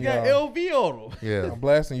They about. just blasting got y'all. LV on them. Yeah. I'm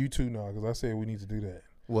blasting you too now because I said we need to do that.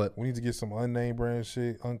 What? We need to get some unnamed brand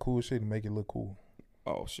shit, uncool shit, and make it look cool.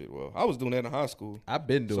 Oh shit, well, I was doing that in high school. I've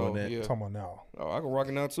been doing So, that. yeah. Talking about now. Oh, I can rock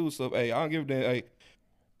it now too. So hey, I don't give a damn. Hey,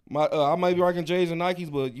 I might be rocking J's and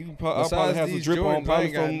Nikes, but you can I'll probably Besides have some these drip on Jordans, I probably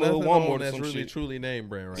ain't got from nothing Walmart on or that's some really shit. truly name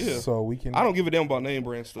brand right Yeah. now. So we can. I don't give a damn about name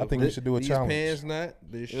brand stuff. I think we should do a These challenge. pants not,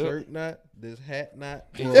 this Yep. shirt not, this hat not.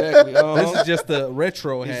 Exactly. This is just the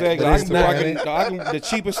retro hat. Exactly. but I it's can be not. rocking the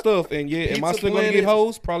cheapest stuff, and yeah, am I Pizza still gonna get Planet.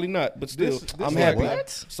 hoes? Probably not, but still, This I'm like happy. what?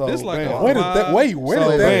 So This like bam. a Where did that? Wait, where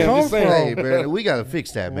So, did that man, come just saying. Hey, from? Brandon, we gotta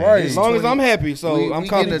fix that, man. Right. It's As long as 20 I'm happy, so we, I'm we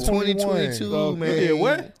getting comfortable. to 2022, So, man. yeah,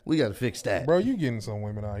 what? We gotta fix that. Bro, you getting some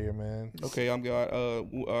women out here, man. Okay, I'm got.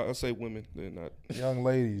 I say women, then not. Young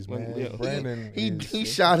ladies, Like, man. yeah. Brandon He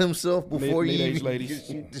is, shot himself before he Mid-age even ladies.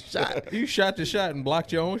 get the shot. You shot the shot and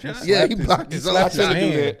blocked your own shot? Yeah, he slapped his- blocked he his slapped own his shot.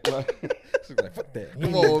 hand. Do that. Like, fuck that.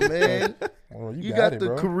 Come on, man. Well, You got it, the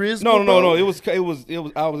bro. charisma. No. bro. It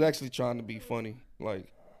was. I was actually trying to be funny.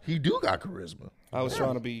 Like He do got charisma. I was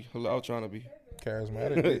trying to be.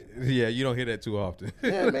 Charismatic. Yeah, you don't hear that too often.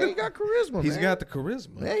 Yeah, man, he got charisma. He's man. got the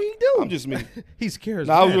charisma. Man, he do. I'm just me. He's charismatic.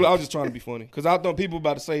 No, I was just trying to be funny because I thought people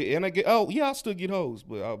about to say, and I get, oh yeah, I still get hoes,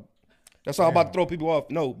 but that's all about to throw people off.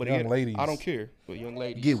 No, but Young ladies. I don't care. But young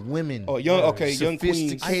ladies, get women. oh young, okay, young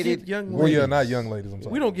queens. I Sophisticated. get young Well, yeah, ladies. not young ladies. I'm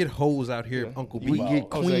sorry. We don't get hoes out here, Yeah. Uncle We B. get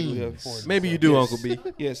Oh, exactly, yeah. queens. Maybe you do, Uncle B.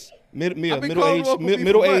 Yes, I've been middle calling age, Uncle B for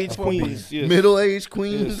middle what? age For queens. Yes. Middle-aged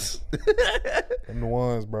queens. Them the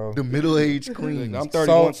ones, bro. The middle-aged queens. I'm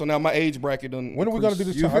 31, so now my age bracket done. When are we gonna do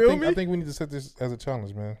this? You challenge? feel I me? think we need to set this as a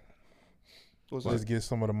challenge, man. What's Let's that? get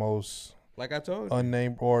some of the most Like I told you.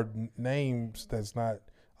 unnamed or names that's not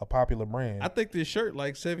a popular brand. I think this shirt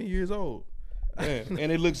like 7 years old. Man,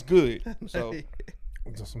 and it looks good. So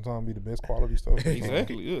Just sometimes be the best quality stuff.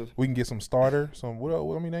 exactly, yeah. We can get some starter. Some what?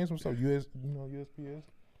 Let me name some stuff. USPS.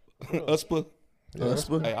 USPA. Yeah,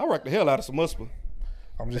 Uspa. Hey, I rock the hell out of some USPA.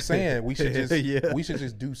 I'm just saying we should just Yeah. we should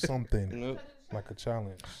just do You something know? like a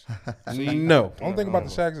challenge. No. The only thing about the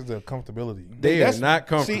Shacks is the comfortability. They are That's- not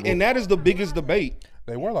comfortable. See, and that is the biggest debate.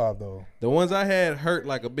 They were live though. the ones I had hurt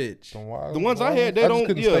like a bitch. The ones I had, they I don't. just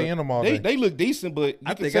couldn't Yeah, stay in them all day. they look decent, but you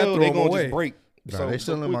I can think I tell throw they them gonna away. just break. Nah, they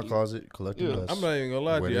still in my quickly. closet collecting Yeah. dust. I'm not even gonna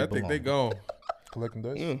lie to Where you. they I think they belong. gone. Collecting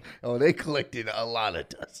dust. Yeah. Oh, they collected a lot of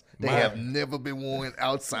dust. They My- have never been worn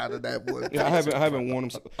outside of that one. Yeah, I haven't worn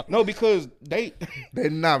them. No, because they They're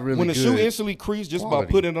not really when the good. shoe instantly crease just Quality.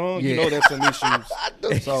 by putting it on, you Yeah. know that's some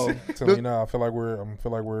issues. So Tell me now. I feel like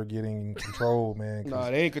we're getting control, man. 'cause nah,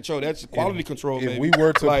 they ain't control. That's quality control. if Baby. we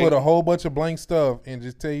were to Like, put a whole bunch of blank stuff and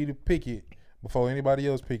just tell you to pick it before anybody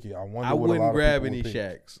else pick it, I wonder I what a lot wouldn't of grab people any would pick.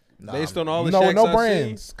 Shacks. Nah, Based on all the No, Shacks no I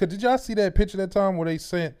brands. Cause did y'all see that picture that time where they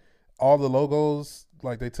sent all the logos,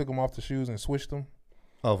 like they took them off the shoes and switched them,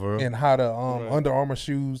 Oh, for real? and how the Right. Under Armour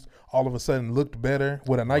shoes all of a sudden looked better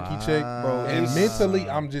with a Nike check, bro. And It's- mentally,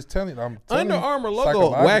 I'm just telling you, Under Armour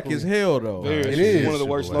logo whack as hell though. very- It it's is. one of the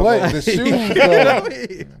worst But But logos. the shoes,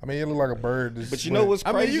 though, I mean, it looked like a bird. just But you know went- what's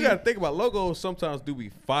I crazy? mean, you got to think about logos. Sometimes do be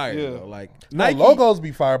fire Yeah. though. Like No, Nike logos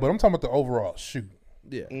be fire, but I'm talking about the overall shoe.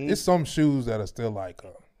 Yeah, It's some shoes that are still like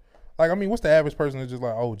I mean, what's the average person that's just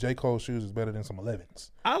like, oh, J. Cole shoes is better than some 11s.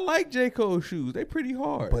 I like J Cole shoes. They pretty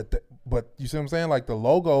hard. But you see what I'm saying? Like the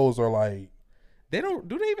logos are like, they don't.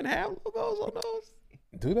 Do they even have logos on those?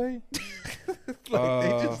 do they? Like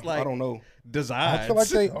they just like I don't know. designs. I feel like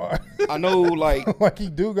they are. I know, like Like he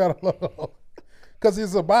do got a logo. Because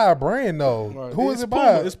it's by a brand though. Right. Who is It's it Puma.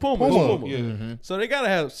 by? It's Puma. It's Puma. yeah. So they gotta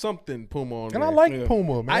have something Puma on And there. I like Yeah.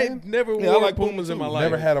 Puma, man. I never Yeah, I wore like Puma Pumas in too. my life.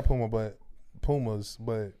 never had a Puma, but Pumas,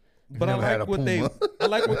 but but I Never had like a what they. Puma. I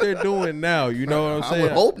like what they're doing now. You know what I'm I saying?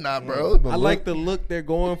 would hope not, bro. I like the look they're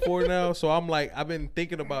going for now. So I'm like, I've been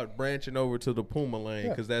thinking about branching over to the Puma lane Yeah.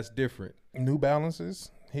 because that's different. New Balances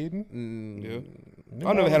hidden. Yeah. New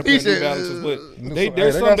I never had a Balances- pair of New said, Balances, but New- they, hey,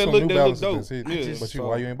 there's they some got that some look New that look Balances dope. that's hidden. Yeah, But so-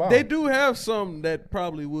 why you ain't buying? They them? do have some that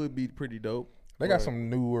probably would be pretty dope. They got Right. some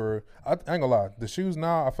newer. I ain't gonna lie. The shoes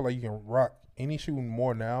now, I feel like you can rock any shoe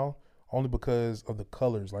more now, only because of the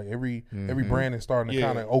colors. Like every brand is starting to Yeah.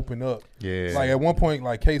 kind of open up. Yeah. Like at one point,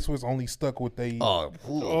 like K-Swiss only stuck with they. oh,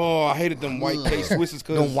 Oh, I hated them white K Swisses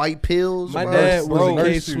them because white pills. My bro. dad was bro, a K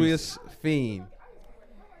nurse shoes. Swiss fiend.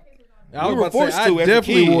 I We was were about to forced say, to I as a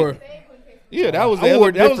definitely kid. wore. that was I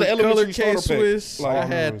wore that was the different color elementary K starter pack. Swiss. Like, I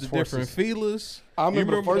had it the was different forces. feelers. I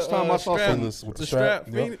remember the first time I saw strap, Feelers with the the strap,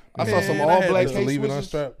 strap. yep. feed- I saw some Man, all I had black Just those. to leave it K-Swisses.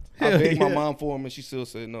 unstrapped. I begged my Yeah. mom for them and she still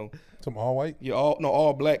said no. Some all white. Yeah,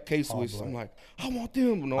 all black K Swiss. black. I'm like, I want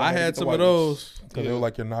them. No, I to had get the some white of those. Because they were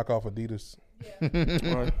like your knockoff Adidas. ones.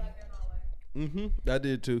 Right. I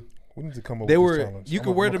did too. We need to come up They with this were. challenge. You I'm could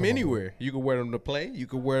gonna wear come them up with anywhere. You could wear them to play. You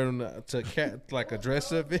could wear them to like a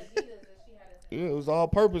dress up. Yeah, it was all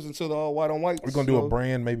purpose until the all white on white. it. We're gonna do a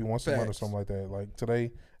brand maybe once a month or Facts. something like that. Like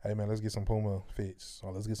today, hey man, let's get some Puma fits.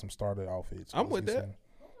 Or let's get some starter outfits. I'm Let's with get that. some-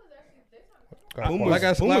 Pumas- Like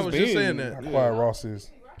I Pumas was just been- saying that. How quiet Ross is.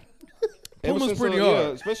 Ever Puma's since, pretty yeah,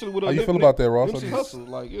 hard. especially with How you feel about that, Ross? Nipsey Hussle,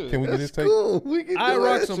 like, yeah. Can we get his take? Cool. We can I do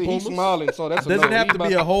rock it. some See, he's Pumas. smiling, so that's a Doesn't no. have He to be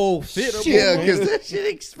about- a whole fit. Of Yeah, Puma. because that shit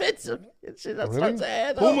expensive. That shit Really? starts to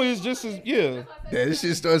add up. Puma is just as That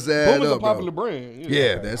shit starts to add Puma's up, a popular bro. brand.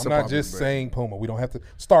 Yeah, that's I'm a not popular just brand. saying Puma. We don't have to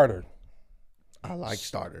starter. I like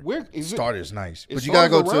Starter. Where is it? Starter's nice, Is but you gotta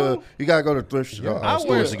go Starter to thrift I wear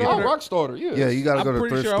stores to get I Starter. it. rock starter. Yeah. Yeah, you gotta I'm go to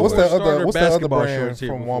pretty thrift sure I stores. What's that Starter other? What's that other basketball brand shorts here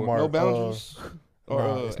from before. Walmart? No boundaries. Or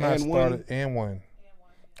Nah, it's not and starter one. and one.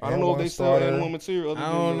 I don't know if And they one sell starter. and one material. Other I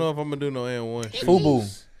than don't know if I'm gonna do no N1.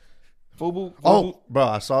 Fubu. Fubu. Oh, bro,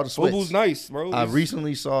 I saw the Fubu's sweats. nice, bro. I It's-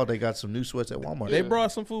 recently saw they got some new sweats at Walmart. They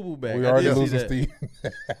brought some Fubu back. We I already did see losing that. Steve.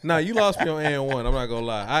 Nah, you lost me on N1. I'm not gonna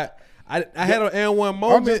lie. I had an N1 I'm just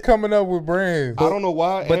moment, coming up with brands. I don't know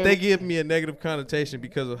why. but and they give me a negative connotation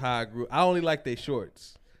because of how I grew. I only like their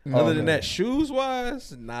shorts. Oh, Other than man. that, shoes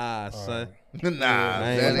wise, nah, son. Nah, I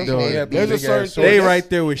ain't that ain't doing We it. had them There's a big certain ass short- They shorts. right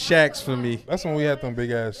there with Shaqs for me. That's when we had them big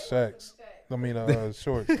ass shacks. I mean,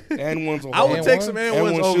 shorts. and ones on I would And take one? some And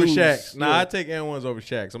N1s one over shoes. Shaqs. Nah, Yeah. I take N1s over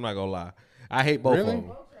Shaqs. I'm not gonna lie. I hate both Really? of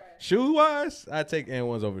them. Shoe wise, I take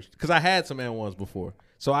N1s over because I had some N1s before,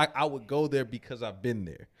 so I would go there because I've been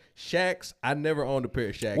there. Shaqs, I never owned a pair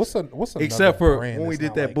of Shaqs. What's another Except for brand when we that's did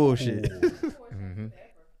not, that like, bullshit. cool?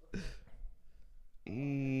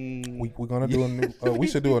 We're gonna do a new. We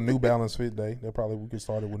should do a New Balance fit day. That probably we could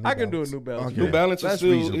start it with. New I can do a Balance. New Balance. Okay. New Balance is That's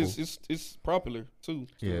still reasonable. it's popular too.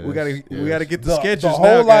 Yeah, We gotta get the The, sketches the now,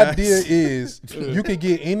 whole guys. idea is you can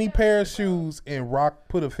get any pair of shoes and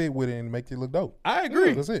put a fit with it and make it look dope. I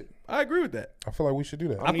agree. That's it. I agree with that. I feel like we should do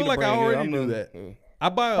that. I need feel a like I brand, yeah. already I'm knew the- that. yeah. I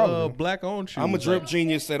buy Probably. black owned shoes. I'm a drip like-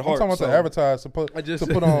 genius at I'm heart. talking about so the advertise to put I just-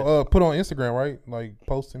 on put on Instagram, right? Like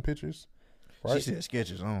posting pictures, She right? said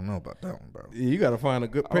sketches. I don't know about that one, bro. Yeah, you gotta find a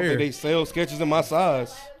good I don't think pair. they sell sketches in my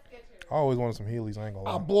size. I always wanted some Heelys. I ain't gonna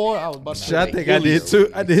lie. Boy, I was about to Shit, I say think I did Heelys.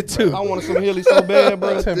 too. I did too. I wanted some Heelys so bad,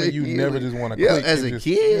 bro. Tell me you never just want to Yeah, click. as and a just-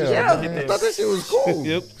 kid, yeah, man. I thought that shit was cool.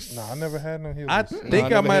 Yep. Nah, I never had no Heelys. I think I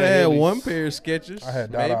never might have had had Heelys. one pair of sketches. I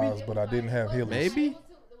had maybe. Dada's, but I didn't have Heelys. Maybe.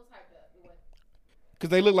 Because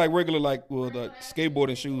they look like regular, like, well, the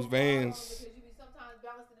skateboarding shoes, Vans.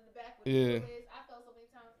 Yeah.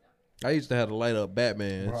 I used to have the light up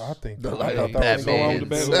Batman. Bro, I think The I light thought up that was Go on so- with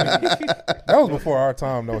the Batman. Batman. That was before our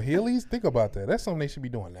time, though. Heelys, think about that. That's something they should be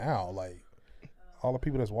doing now. Like all the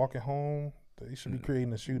people that's walking home, they should be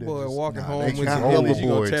creating a shoe that Boy, just, walking Nah, home they with got some Heelys, you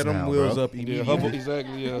gonna hoverboards tear them now, wheels bro. up Yeah, immediately. Hubble,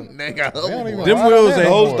 exactly, yeah. They got They don't even Them ride wheels on that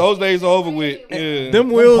ain't- anymore. Those days are over with. Yeah. Them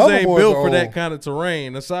wheels ain't hoverboards built are for that old. kind of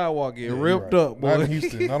terrain. The sidewalk get Yeah, you ripped right. up, Not boy. in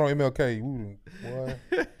Houston, not on MLK. Ooh, boy,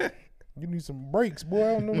 you need some brakes, boy.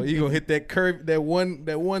 I don't know. But you gonna hit that curve, that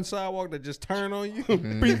one sidewalk that just turn on you.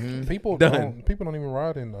 People Done. don't even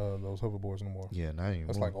ride in those hoverboards no more. Yeah, not anymore.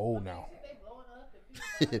 That's like old now.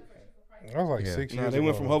 That was like Yeah. 6 Nah, years they ago.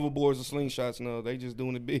 went from hoverboards to slingshots now. They just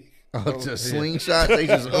doing it big. oh, to slingshots. They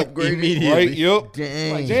just upgraded. Immediately. Right? Yep.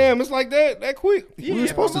 Dang. Like, damn, it's like that quick. Yeah, were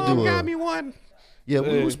supposed to my mom do got a- me one. Yeah,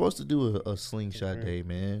 we Yeah. were supposed to do a slingshot day,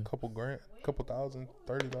 man. couple thousand,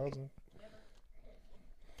 30,000.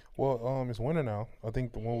 Well, it's winter now. I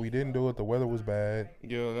think when we didn't do it, the weather was bad.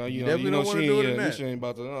 Yeah, definitely don't wanna do it in that. she ain't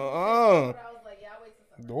about to.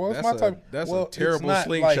 Well, it's That's my a type. that's well, a terrible it's not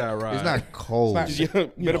slingshot like, ride. It's not cold. It's Yeah,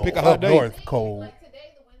 you better know, pick a hot up day. north cold,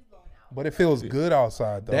 but it feels good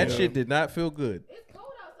outside though. that shit did not feel good.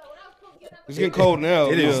 It's getting cold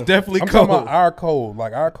now. It is yeah. definitely I'm cold. talking about our cold.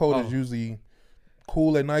 Like our cold Oh. is usually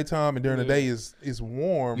cool at nighttime, and during the day is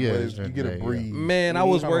warm. Yeah, but it's you during get the a day, yeah. breeze. Man, I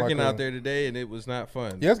was Kinda working like out a- there today and it was not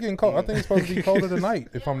fun. Yeah, it's getting cold. I think it's supposed to be colder tonight,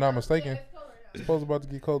 if I'm not mistaken. It's supposed about to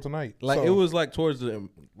get cold tonight. Like So, it was like towards the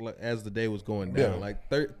as the day was going down, Yeah. like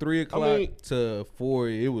 3 o'clock to 4.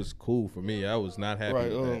 It was cool for me. I was not happy.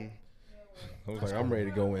 Right. with that. I was like, I'm ready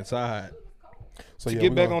to go inside. So To yeah,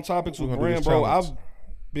 get we back gonna- on topics we with gonna do brand, this bro, challenge. I've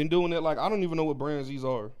been doing it. Like, I don't even know what brands these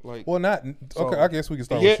are. Like, Well, not So- okay. I guess we can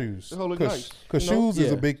start Yeah, with shoes they look nice, because you know? shoes is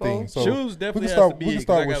Yeah. a big thing. So Shoes definitely we has can start. to be. We can 'cause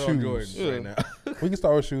start I with got on shoes. Jordans right now. We can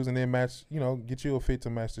start with shoes and then match. Get you a fit to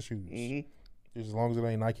match the shoes. mhm. Just as long as it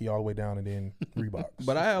ain't Nike all the way down and then Reeboks.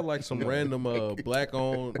 But I have like some random black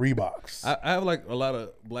owned. Reeboks. I have like a lot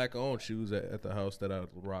of black owned shoes at the house that I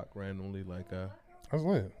rock randomly. Like That's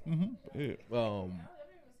lit. Yeah.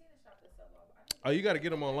 Oh, you got to get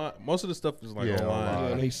them online. Most of the stuff is like Yeah, online. Yeah, I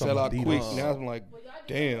and they need some sell out Adidas. quick. Now I'm like,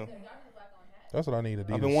 damn. That's what I need.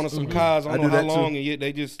 Adidas. I've been wanting some Kais. I I don't know do how that too. long, and yet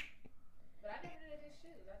they just.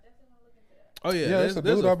 Oh yeah, Yeah, it's a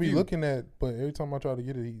there's dude a I be few. looking at, but every time I try to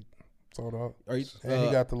get it, he sold out. Are you, And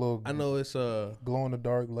he got the little I know it's glow in the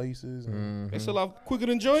dark laces. And They sell out quicker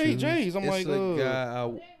than J's. I'm it's like, a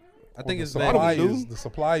guy. I think the his supply name is- is the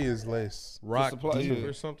supply is less. Rock supply, Deep yeah.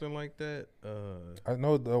 or something like that. I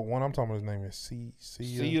know the one I'm talking about. His name is C. see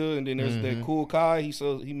ya, and then there's that cool Kai.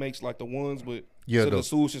 He makes like the ones, but Yeah, so the the-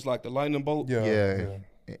 swoosh is like the lightning bolt. Yeah,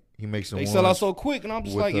 Yeah. He makes some. They sell out ones so quick, and I'm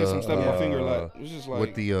just with like, yes, I'm the, stepping my finger. Like, it's just like,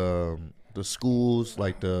 with the schools,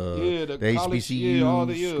 like Yeah, the the college, HBCU yeah, all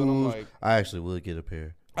the- yeah, and I'm schools. like- I actually would get a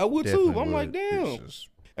pair. I would Definitely too. I'm like, would. damn. It's just-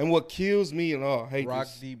 And what kills me, and I hate Rock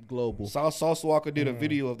this. Deep Global. Sauce Walker did a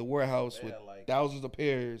video of the warehouse with thousands of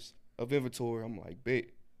pairs of inventory. I'm like, bet,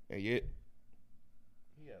 and yet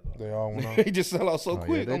They all went out. they just sell out so Oh, yeah,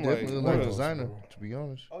 quick. they I'm like, definitely look like bruh. designer, to be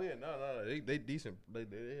honest. Oh yeah, no, they decent. They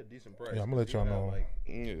a decent price. Yeah, I'm gonna let y'all know.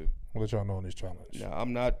 Yeah. I'll let y'all know on this challenge. Nah,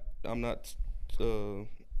 I'm not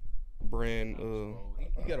brand. You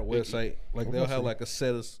got a website like What they'll website? have like a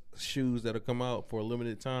set of shoes that'll come out for a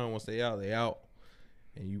limited time. Once they out,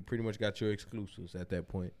 and you pretty much got your exclusives at that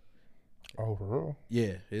point. Oh, for real?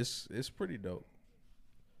 Yeah, it's pretty dope.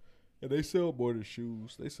 And they sell more than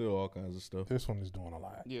shoes. They sell all kinds of stuff. This one is doing a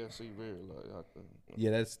lot. Yeah, see, very like.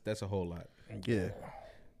 Yeah, that's a whole lot. Yeah,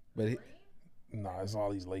 But Nah, it's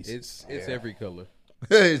all these laces. it's every color.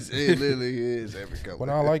 it literally is every color. But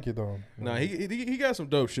I like it though. Nah, he got some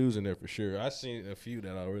dope shoes in there for sure. I seen a few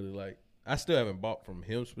that I really like. I still haven't bought from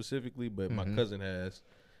him specifically, but my cousin has,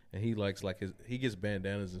 and he likes he gets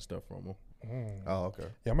bandanas and stuff from him. Oh, okay.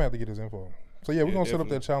 Yeah, I'm gonna have to get his info. So yeah, we're Yeah, gonna set up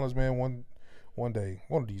definitely. that challenge, man. One day,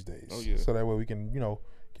 one of these days. Oh, yeah. So that way we can,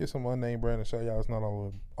 get some unnamed brand and show y'all it's not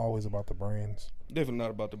always about the brands. Definitely not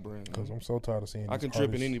about the brand. Because I'm so tired of seeing. I these can drip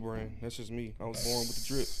in artists- any brand. That's just me. I was born with the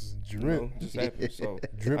drip. You Drip, know, just happens. So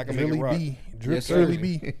drip, I can make it Drilly rock. B, drip, Yes, sir. Drilly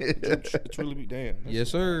B. It's really be damn. That's- Yes,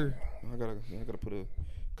 sir. I gotta put a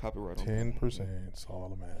copyright on. 10%. That's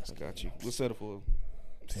all I'm I asking. got you. We'll settle for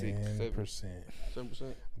 6, 7, 10%.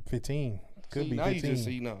 7%. 15. Could See, be now 15. you just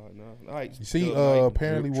see no. All right, You see, Doug Knight.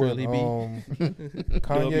 apparently Drip what Trilly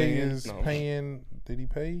Kanye Man. is No. paying. Did he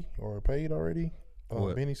pay or paid already?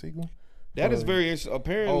 What? Benny Siegel that is very interesting.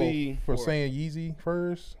 Apparently, for saying Yeezy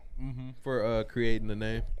first. For creating the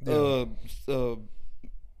name.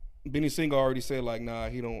 Benny Singer already said like, nah,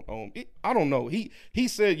 he don't own. I don't know. He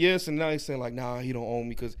said yes, and now he's saying like, nah, he don't own me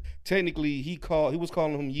because technically he was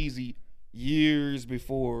calling him Yeezy years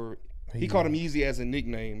before. He called him Yeezy as a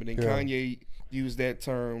nickname, and then Yeah. Kanye used that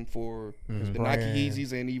term for the Nike brand.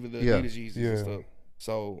 Yeezys and even the Yeah. Adidas Yeezys Yeah. and stuff.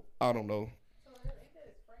 So I don't know.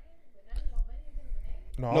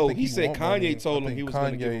 I No, think he said want Kanye money. told I him think he was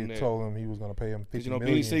gonna give him Kanye that. told him he was going to pay him 50 Because million.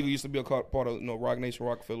 Benny Siegel used to be a part of Rock Nation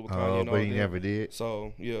Rockefeller with Kanye and all But he that. never did.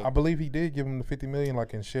 So yeah, I believe he did give him the 50 million,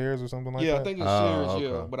 like in shares or something like yeah, that. I think it's Oh, shares, yeah,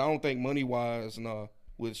 okay. but I don't think money wise, nah.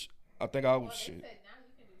 Which I think I was shit.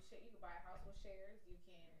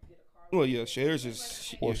 Well, yeah, shares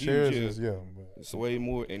is Well, huge, shares yeah. is but It's way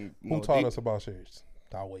more. And you who know, taught they- us about shares?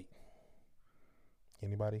 I'll wait.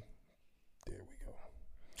 Anybody? There we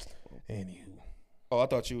go. Anywho, Oh, I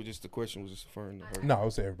thought the question was just referring to her. no, it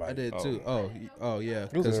was to everybody. I did Oh. too. Oh yeah. was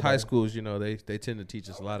Because high everybody. schools, they tend to teach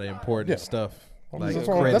us a lot of important Yeah. stuff. Like that's,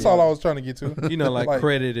 credit. all I was trying to get to. Like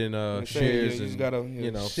credit and They say, shares yeah, you just and gotta,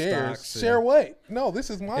 yeah. shares. stocks. Share and what? No, this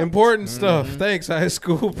is my important stuff. Thanks, high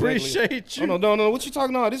school. Appreciate Oh, you. no. What you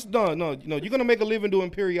talking about? This is done. No, you're gonna make a living doing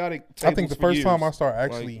periodic. I think the tables for first time I years. start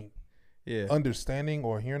actually Yeah. understanding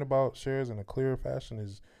or hearing about shares in a clearer fashion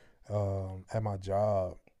is at my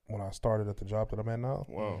job when I started at the job that I'm at now.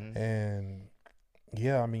 Wow. And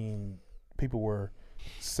yeah, I mean, people were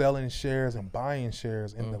selling shares and buying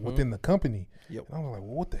shares within the company. Yep. And I was like,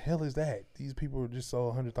 well, what the hell is that? These people just sold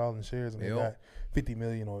 100,000 shares and they got 50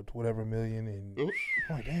 million or whatever million. And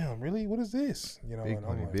I'm like, damn, really? What is this? You know, Big and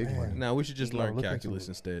money, I'm like, big man. money. Now we should just You know, learn look into calculus it.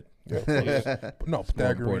 instead. Yeah, no,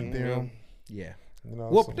 Pythagorean important. theorem. Yeah. You know,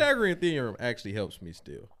 Well, so- Pythagorean theorem actually helps me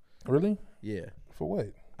still. really? Yeah. For what?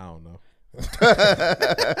 I don't know.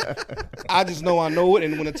 I just know I know it,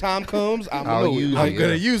 and when the time comes, I'm I'll gonna know use it. it. Like, I'm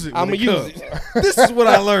gonna use it. I'ma use it. This is what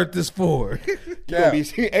I learned this for. You gonna be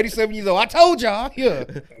 87 years old. I told y'all. Yeah.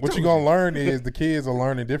 What you gonna learn is the kids are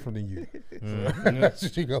learning different than you. That's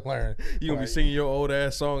what you gonna learn. You gonna be singing your old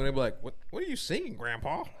ass song, and they be like, "What? What are you singing,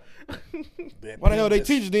 Grandpa?" Why the hell they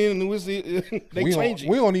teach then? And they we change don't, it.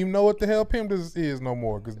 we don't even know what the hell PEMDAS is no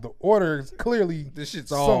more because the order is clearly This shit's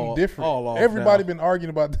something all different. all off Everybody now. been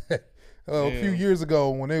arguing about that a few Yeah. years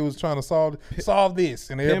ago when they was trying to solve this,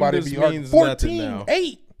 and everybody PEMDAS be arguing means nothing 14, now.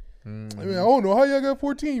 8. I mean, I don't know how y'all got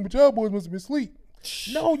 14, but y'all boys must have been asleep.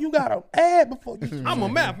 No, you got to add before you. I'm a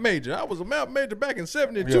math major. I was a math major back in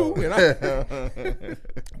 '72, and I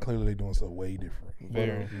Clearly, they doing stuff way different. But,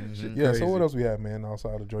 Very. yeah. So what else we have, man?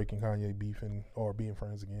 Outside of Drake and Kanye beefing or being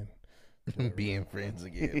friends again. Being friends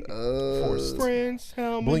again. Friends,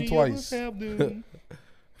 how many Blink of us twice. have them?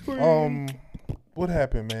 Friends. What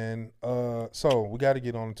happened, man? So we got to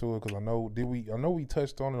get on to it because I know we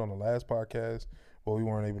touched on it on the last podcast, but we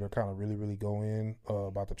weren't able to kind of really go in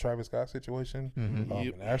about the Travis Scott situation Yep.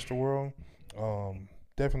 in Astroworld.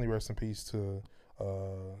 Definitely rest in peace to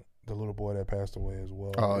the little boy that passed away as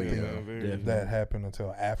well. Oh, I think yeah. very. Definitely. that happened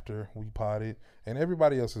until after we potted, and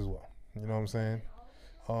everybody else as well. You know what I'm saying?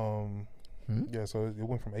 Yeah. So it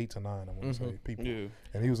went from 8 to 9. I want to say people, Yeah.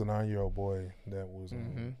 and he was a 9-year-old boy that was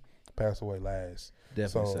passed away last.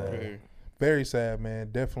 definitely So, sad. Very. Very sad, man.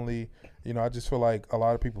 Definitely, I just feel like a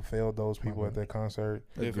lot of people failed those people at that concert.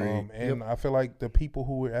 Agreed. And I feel like the people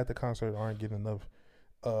who were at the concert aren't getting enough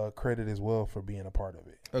credit as well for being a part of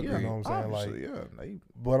it. Agreed. You know what I'm saying? Like, yeah.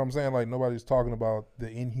 but I'm saying, like, nobody's talking about the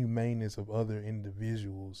inhumaneness of other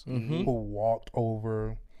individuals who walked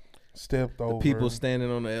over, stepped over. People standing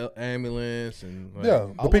on the ambulance and like, Yeah, I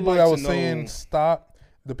the would people like that to was saying know- stop.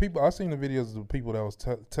 The people I seen the videos of the people that was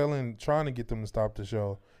trying to get them to stop the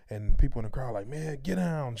show, and people in the crowd like, man, get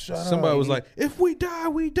down, shut up. somebody was like, "If we die,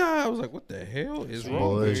 we die." I was like, "What the hell is wrong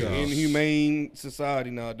Boys. with y'all?" Inhumane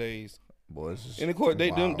society nowadays. Boys. And of course,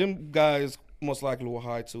 wow. them guys most likely were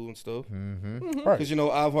high too and stuff. right. Because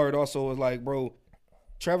I've heard also is like, bro,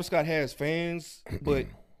 Travis Scott has fans, but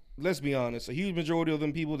let's be honest, a huge majority of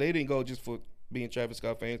them people, they didn't go just for being Travis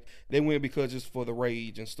Scott fans. They went because just for the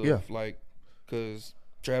rage and stuff. Yeah. Like, because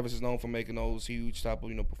Travis is known for making those huge type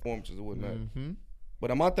of performances and whatnot.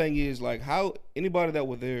 But my thing is like, how anybody that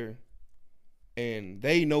were there and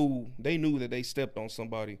they knew that they stepped on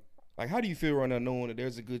somebody. Like, how do you feel right now knowing that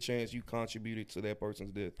there's a good chance you contributed to that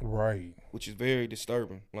person's death, Right. which is very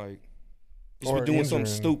disturbing. Like, just Or for doing something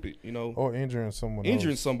injuring- stupid, Or injuring someone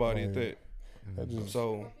injuring else. somebody Like, at that. that just-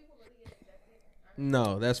 So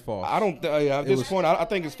No, that's false. I don't. At this point, I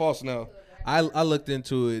think it's false now. I looked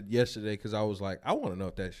into it yesterday because I was like, I want to know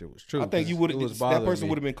if that shit was true. I think you 'cause would it was have. That bothering person me.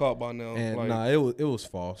 would have been caught by now. And Like, nah, it was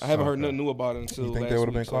false. I haven't heard Okay. nothing new about it until You think last they would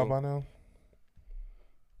have been week, caught so- by now?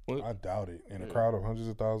 What? I doubt it. In a crowd of hundreds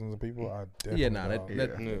of thousands of people, I definitely Yeah, nah, doubt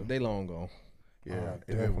it. Yeah. they long gone. Yeah.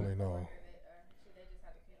 I definitely know.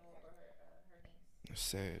 It's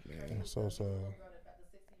sad, man. It's so sad.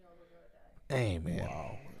 Hey, man.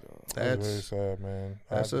 That's very That's sad, man.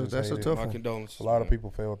 I that's a just that's a hate it. tough My one. condolences. A lot of man.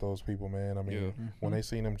 people failed those people, man. I mean, Yeah. when they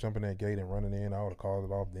seen them jumping that gate and running in, I would have called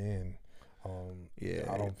it off then.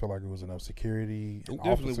 Yeah. I don't feel like it was enough security It and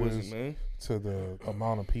definitely officers wasn't, man. to the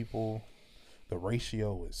amount of people. The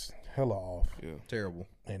ratio was hella off, Yeah. Terrible.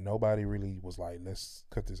 and nobody really was like, "Let's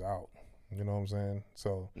cut this out." You know what I'm saying?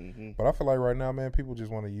 So, hmm but I feel like right now, man, people just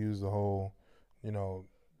want to use the whole,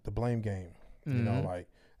 the blame game. You know, like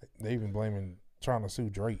they even blaming trying to sue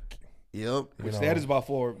Drake. Yep. Which know. that is by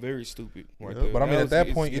far very stupid. Right Yeah. there. But I mean, at that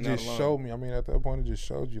it's point, it getting out just of line. showed me. I mean, at that point, it just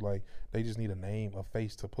showed you like they just need a name, a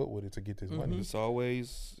face to put with it to get this money. It's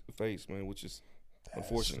always a face, man, which is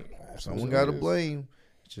unfortunate. That's Someone what got to it is. blame.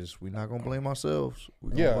 It's just we're not gonna blame ourselves.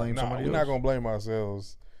 We're gonna Yeah, blame somebody we're else. not gonna blame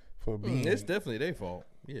ourselves for being It's definitely their fault.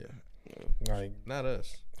 Yeah, like not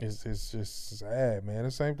us. It's just sad, man. The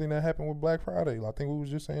same thing that happened with Black Friday. I think we was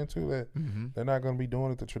just saying too that they're not going to be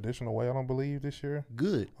doing it the traditional way. I don't believe this year.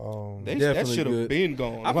 Good. That Definitely should have good. been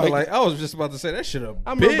gone. I feel like I was just about to say that should have.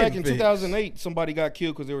 I remember back in 2008, somebody got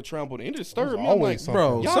killed because they were trampled. It disturbed me. I'm always like, something.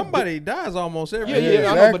 Bro, Y'all somebody dies almost every yeah, year.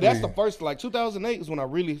 I know, but that's the Exactly. first. Like 2008 is when I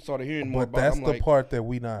really started hearing more But about. that's it. I'm the like, part that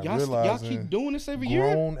we not y'all realizing. keep doing this every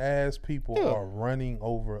year Grown ass people Yeah. are running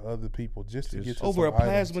over other people just to get to over a some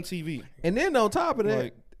plasma items. TV. And then on top of that,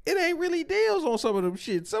 Like- it ain't really deals on some of them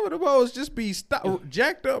shit. Some of them hoes just be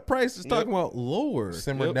jacked up prices talking about lower.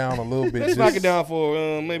 Simmer Yep. down a little bit. Let's just- knock it down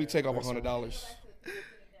for maybe take off $100.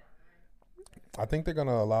 I think they're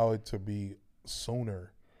gonna allow it to be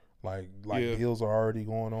sooner. Like Yeah. deals are already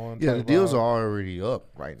going on. Yeah, the type deals vibe. are already up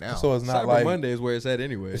right now. So it's not Cyber like Monday is where it's at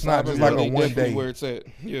anyway. it's not just Yeah, like a they one definitely day. where it's at.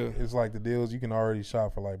 Yeah. It's like the deals you can already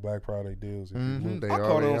shop for like Black Friday deals. If you look. They I caught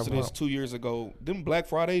already on have to this them. 2 years ago. Them Black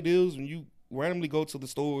Friday deals, when you randomly go to the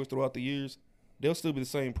stores throughout the years, they'll still be the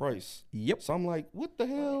same price. Yep. So I'm like, what the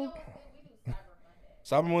hell?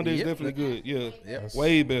 Cyber Monday is Yep. definitely good. Yeah. Yep.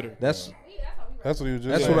 Way better. That's That's what he was just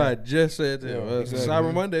that's saying. what I just said. To him. Yeah, exactly.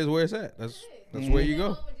 Cyber Monday is where it's at. That's where you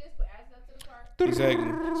go. Exactly.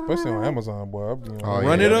 Especially on Amazon, boy. I'll be on, Oh,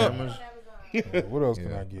 Run yeah, it up. yeah, what else can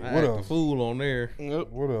Yeah. I get? I What act a else? fool on there. Yep.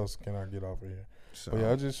 What else can I get off of here? So, But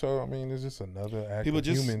yeah, I just show. I mean, it's just another act People of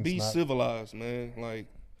just humans. be not, civilized, man. Like,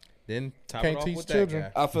 Then top Can't it off teach with children.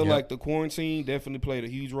 that guy. I feel Yep. like the quarantine definitely played a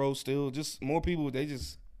huge role still. Just more people, they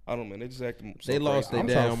just, I don't know, man, they just acting so They lost crazy.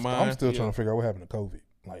 their I'm, damn I'm mind. still Yeah. trying to figure out what happened to COVID.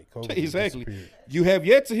 Like COVID just Exactly. disappeared. You have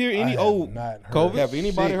yet to hear I any have old not heard COVID? Have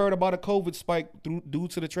anybody shit. heard about a COVID spike due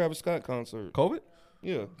to the Travis Scott concert? COVID?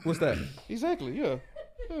 Yeah, What's that? exactly. Yeah,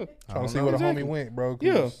 yeah. Trying to see where the Exactly. homie went, bro. 'cause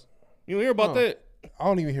Yeah. You don't hear about that. I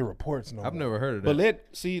don't even hear reports no I've more. never heard of that.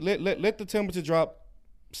 But let the temperature drop,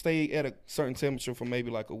 stay at a certain temperature for maybe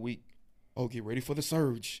like a week. Oh, get ready for the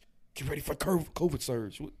surge. Get ready for COVID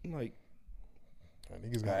surge. I'm like,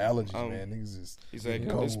 Niggas got allergies, Um, man. Niggas is exactly.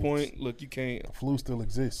 getting At this colds. point, look, you can't. The flu still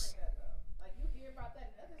exists.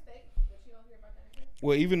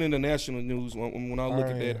 Well, even in the national news, when I look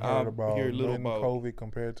at ain't that, I heard about hear little nothing about. COVID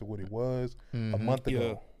compared to what it was a month Yeah,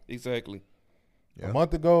 ago. exactly. A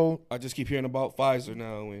month ago, I just keep hearing about Pfizer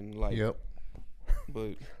now and like, Yep.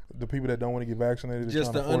 but the people that don't want to get vaccinated is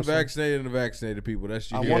Just the trying to force them. unvaccinated and the vaccinated people.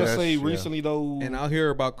 That's you. I hear. want to that's- say yeah. recently though, And I'll hear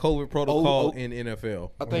about COVID protocol oh. in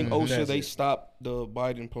NFL. I think OSHA That's they it. stopped the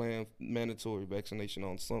Biden plan mandatory vaccination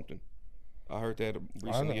on something. I heard that I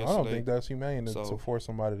recently don't yesterday. think that's humane to So- force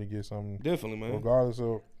somebody to get something. Definitely, man. Regardless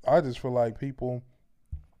of, I just feel like people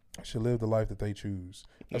should live the life that they choose.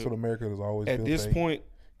 That's Yeah. what America has always At built this they point,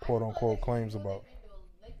 quote unquote claims about.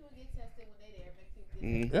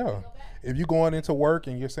 mhm. Yeah. If you're going into work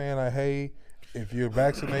and you're saying like, hey, if you're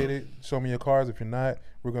vaccinated, show me your cards. If you're not,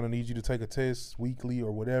 we're gonna need you to take a test weekly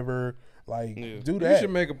or whatever. Like, Yeah. do You that.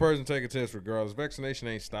 should make a person take a test regardless. Vaccination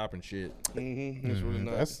ain't stopping shit. It's really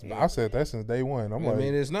not. That's Yeah. I said that since day one. I'm I like,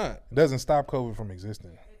 mean, it it's not. doesn't stop COVID from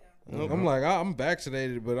existing. I'm like, I'm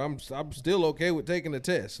vaccinated, but I'm still okay with taking the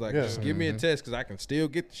test. Like, Yeah. just give me a test because I can still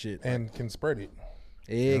get the shit. And can spread it.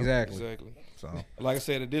 Exactly. Exactly. So Like I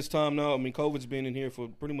said, at this time now, I mean, COVID's been in here for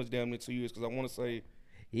pretty much damn near 2 years because I want to say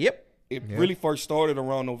Yep. it really first started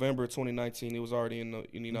around November 2019. It was already in the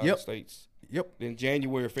United Yep. States. Yep. Then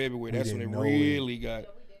January, February, that's when it didn't know really got.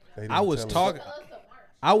 They didn't I was tell us. talking.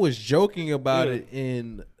 I was joking about Yeah. it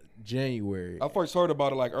in January. I first heard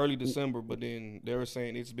about it like early December, but then they were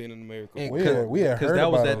saying it's been in America. And We had heard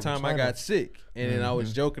that was about that it in time I China. got sick, and then I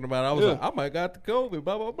was joking about it. I was Yeah. like, I might got the COVID,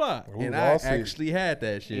 blah blah blah, We and was I all sick. actually had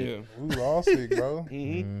that shit. Yeah. We was all sick, bro.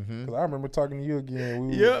 Mm-hmm. Cause I remember talking to you again.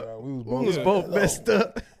 We Yep. we was We both, was both messed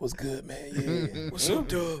up. What's good, man? Yeah. What's up,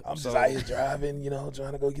 Dub? I'm just out here driving,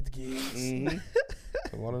 trying to go get the kids.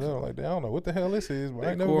 Mm-hmm. One of them, like, I don't know what the hell this is, but I They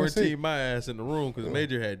ain't never been sick. quarantined my ass in the room because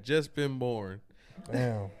Major had just been born.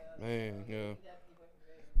 Damn. Man, yeah.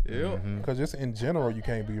 Yep. Because just in general, you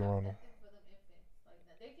can't be around them.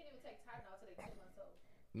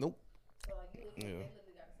 Nope. Yeah.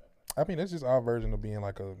 I mean, that's just our version of being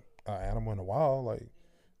like a animal in the wild. Like,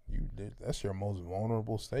 that's your most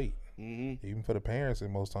vulnerable state. Mm-hmm. Even for the parents,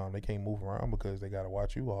 and most time they can't move around because they got to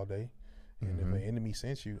watch you all day. And if an enemy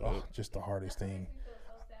sense you, just the hardest thing.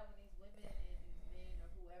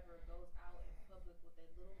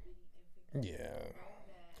 Yeah.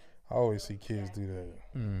 I always see kids do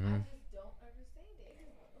that.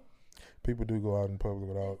 People do go out in public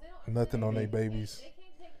without nothing on their babies.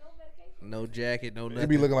 No jacket, no They nothing.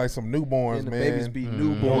 be looking like some newborns, and the man. babies be No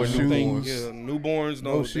newborn, shoes. newborns. Yeah, newborns,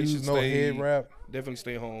 No they should shoes, no stay, head wrap. Definitely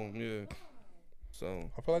stay home. Yeah.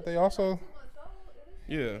 So I feel like they also,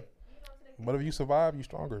 yeah, but if you survive, you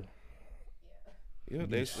stronger. Yeah,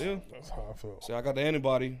 they still. That's how I felt. See, I got the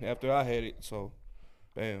antibody after I had it, so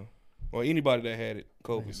bam. Or anybody that had it,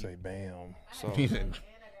 You COVID. say bam. So,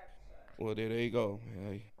 well, there you go.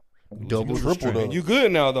 Hey. Double Triple strength. though. You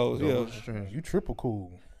good now though? Double Yeah. strength. You triple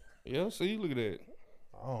cool. Yeah. See, look at that.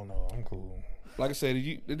 I don't know. I'm cool. Like I said,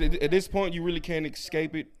 at this point, you really can't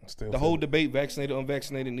escape it. Still The whole feel- debate, vaccinated,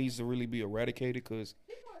 unvaccinated, needs to really be eradicated because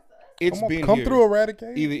it's come on, been come here. through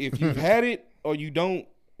eradicate. Either if you've had it or you don't,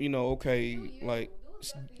 okay, like,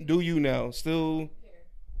 do you now? Still,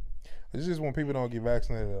 It's just when people don't get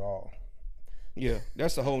vaccinated at all. yeah,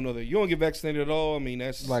 that's a whole nother. You don't get vaccinated at all. I mean,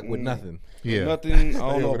 that's Like with nothing. Yeah. Nothing. I don't Stay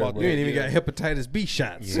know over about there, You that. ain't even yeah. got hepatitis B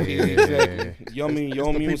shots. Yeah. Exactly. You know what I mean, your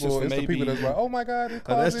It's immune the system people, it's the maybe. people that's like, oh my god, it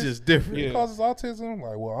Oh, that's causes, just different. Yeah. it causes autism.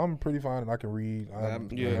 Like, well, I'm pretty fine and I can read.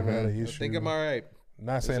 I've Yeah. never had an I issue. think I'm all right.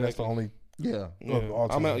 Not saying that's the only. Yeah. yeah.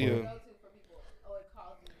 autism, I'm out. but- Yeah.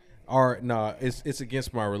 Or nah, it's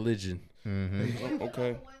against my religion. Mm-hmm.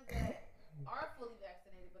 Okay. Are fully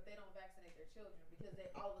vaccinated, but they don't vaccinate their children because they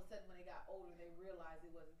all of a sudden when they got older they realized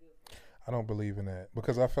it wasn't good for them. I don't believe in that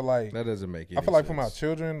because I feel like That doesn't make any I feel like for my sense.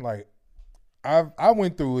 children, like I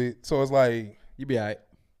went through it, so it's like You be all right.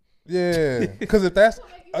 yeah. Because if that's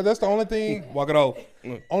the only thing. Walk it off.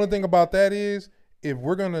 Only thing about that is if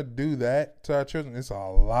we're gonna do that to our children, it's a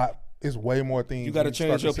lot. It's way more things. You got to we start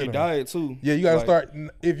change up your considering. diet too. Yeah, you got to Like, start.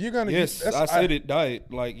 If you're gonna, Yes, that's- I said it.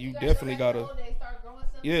 Diet. Like you definitely gotta. They start growing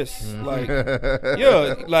something. Yes, Mm-hmm. like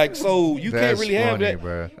yeah, like so you can't That's really have funny, that.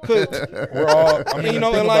 bro. 'Cause- We're all. I mean, You know,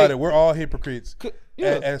 think and about like- it. We're all hypocrites.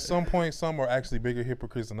 yeah. At some point, some are actually bigger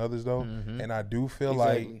hypocrites than others, though. And I do feel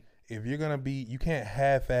like Exactly. if you're gonna be, you can't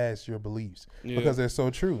half-ass your beliefs Yeah. because they're so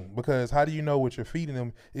true. Because how do you know what you're feeding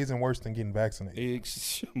them isn't worse than getting vaccinated?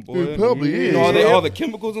 Boy, It probably you is. know, all the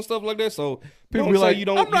chemicals and stuff like that. So People don't be say like, you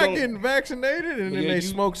don't. I'm you not don't- getting vaccinated, and then Yeah, they you-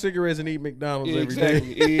 smoke cigarettes and eat McDonald's every day.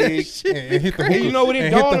 Exactly. And hit the And hookah, you know what it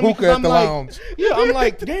and hit dawned the on me hookah 'cause at I'm the like, lounge. yeah, I'm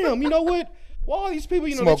like, damn, you know what? Well, all these people,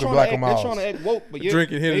 you know, Smoking Black and they're Milds. trying to act woke, but yet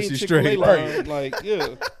Drinking they ain't Hennessy Chick-fil-A straight. line. Like, yeah,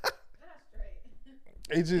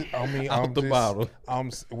 It just, I mean, Out I'm the just, bottle.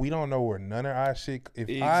 we don't know where none of our shit. If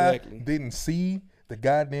Exactly. I didn't see the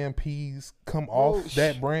goddamn peas come off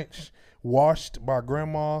that branch, washed by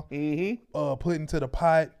grandma, put into the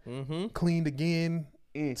pot, cleaned again,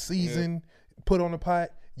 seasoned, put on the pot,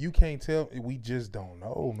 you can't tell. We just don't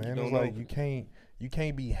know, man. don't It's like know. you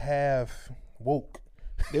can't be half woke.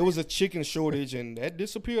 there was a chicken shortage and that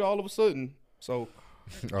disappeared all of a sudden. So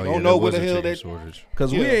Oh, Don't know there what was the a hell chicken that- shortage.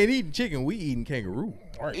 Because we Yeah. ain't eating chicken, we eating kangaroo.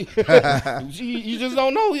 you just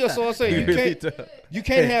don't know. Yeah, so I say you Really can't. don't. You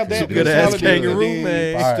can't have that Some good ass mentality and kangaroo, then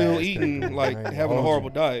man. Fire still ass eating kangaroo. like I ain't having a hold horrible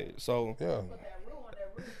you. diet. So Yeah,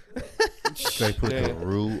 They put yeah. the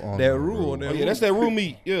roux on That the roux on that Oh, yeah, that's that roux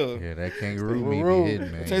meat. Yeah, Yeah, that kangaroo meat roux. be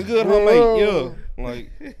hitting, man. tastes good, huh, mate? Yeah,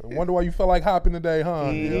 like I wonder why you felt like hopping today, huh?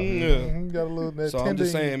 Mhm, Yeah, yeah. Mhm, got a little that so. I'm tender.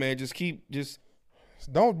 just saying, man. Just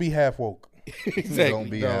Don't be half woke. exactly.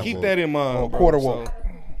 be half Keep woke. that in mind. Or bro. quarter So, woke.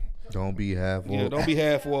 Don't be half yeah, woke. don't be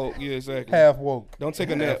half woke. Yeah, exactly. Half woke. Don't take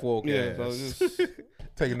a nap. Half woke Yeah, so ass. just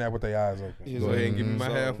Take a nap with their eyes open. yeah, Go ahead and give me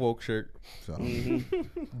exactly. my So, half woke shirt. So.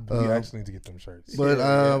 We actually need to get them shirts. But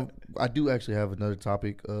I do actually have another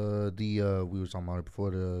topic. We were talking about it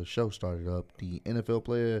before the show started up. The NFL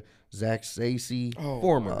player Zach Stacy, Oh,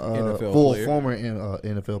 Former NFL player. former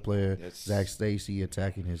NFL player That's Zach Stacy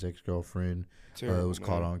attacking his ex girlfriend. terrible, Was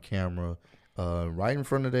caught man. on camera, right in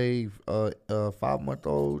front of a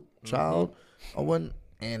 5-month-old child. I wasn't,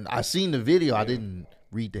 and I seen the video. I didn't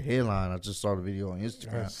read the headline. I just saw the video on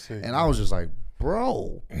Instagram, That's sick, and I was just like,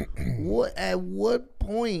 "Bro, what? At what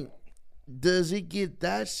point does it get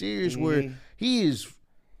that serious where he is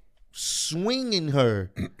swinging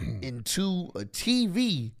her into a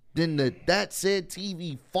TV? Then that said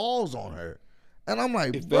TV falls on her, and I'm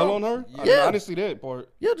like, It bro, fell on her. Yeah, I didn't see that part.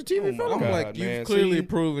 yeah, the TV Oh fell my on I'm her. God. like, man, you've clearly see?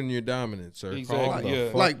 proven your dominance, sir. Exactly, Calm the yeah.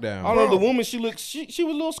 fuck Like, down. I don't know. Bro. The woman, she looked. She was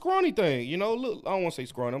a little scrawny thing. You know, look. I don't want to say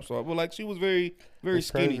scrawny. I'm sorry, but like she was very It's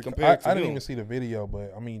skinny crazy. compared to I didn't him. even see the video,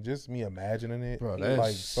 but I mean, just me imagining it. Bro, that's-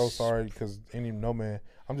 like, so sorry because no man.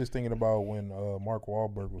 I'm just thinking about when Mark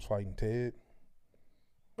Wahlberg was fighting Ted.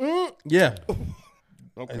 Yeah,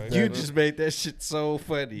 Okay, You you just made that shit so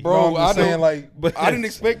funny. Bro, No, I'm just I saying, don't- like, but I didn't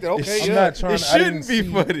expect that. Okay, I'm yeah. not trying. it I didn't shouldn't be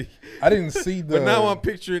see, funny. I didn't see the. But now I'm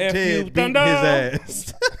picturing F you, Ted beating his Thunder.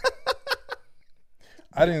 ass.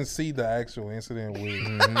 I didn't see the actual incident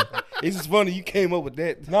with. It's just funny you came up with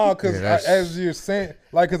that. No, because Yeah, that's- as you're saying,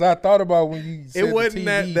 like, because I thought about when you. Said It wasn't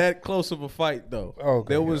the TV, that close of a fight though.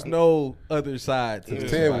 Okay, There was yeah. no other side to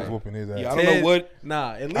this Ted fight. was whooping his ass. Yeah, I don't know what.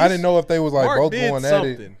 Nah, at least I didn't know if they was like Mark both did going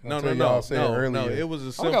something. at it. No, until no, y'all no, said no, earlier. no. It was a I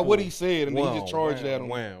simple. forgot what he said, and then he just wham, charged at him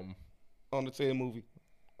wham. on the Ted movie.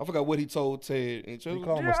 I forgot what he told Ted. And He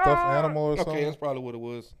called him a stuffed animal or something. Okay, that's probably what it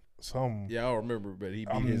was. Yeah, I don't remember, but he beat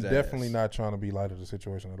I'm his definitely ass. not trying to be light of the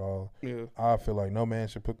situation at all. Yeah. I feel like no man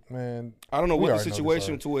should put I don't know we what the already know this situation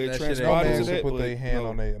already. to where it That shit ain't no transpired man into should that. put but, their hand no.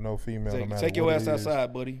 on no female. No matter Take your what ass it is.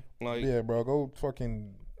 outside, buddy. Like, Yeah, bro, go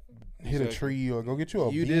fucking hit a Exactly. tree or go get you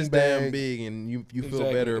a You bean this bag. damn big, and you feel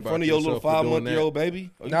exactly. better in about front of your little yourself for doing 5-month-old baby.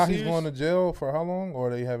 Are you Now he's serious? going to jail for how long? Or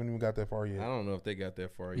they haven't even got that far that. yet. I don't know if they got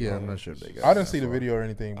that far. Yeah, yet. I'm not sure if they got. I didn't see the video or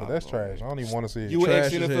anything, but that's Oh, trash. I don't even want to see it. You an Trash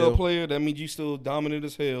ex as NFL hell. player? That means you still dominant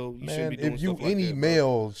as hell. You shouldn't Man, be doing if you stuff like any that, bro.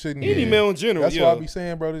 male shouldn't Any be- male in general, That's yeah. why I be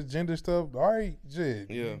saying, bro, this gender stuff. All right, shit.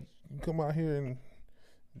 Yeah. You come out here and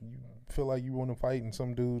you feel like you want to fight, and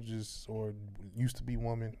some dude just or used to be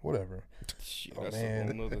woman, whatever. Shit, Oh, that's a man,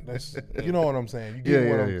 whole nother. that's you know what I'm saying. You Yeah, get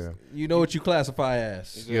what yeah, I'm yeah. You know what you classify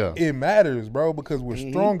as. Yeah. It matters, bro, because we're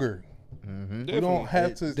Mhm. stronger. Mm-hmm. You don't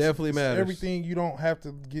have It to definitely matters. Everything you don't have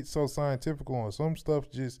to get so scientific on. Some stuff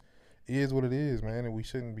just is what it is, man, and we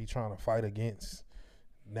shouldn't be trying to fight against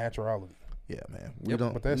naturality. Yeah, man. We Yep.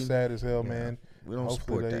 don't. But that's sad as hell, yeah, man. We don't Hopefully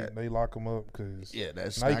support they, that. they lock them up because Yeah,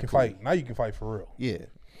 that's now you not can cool. fight. Now you can fight for real Yeah.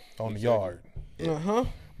 on the Exactly. yard. Uh-huh.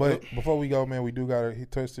 But before we go, man, we do gotta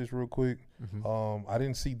touch this real quick. Mm-hmm. I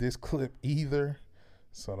didn't see this clip either,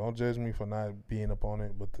 so don't judge me for not being up on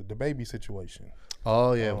it. But the baby situation.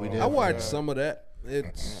 Oh yeah, we did. I watched some of that.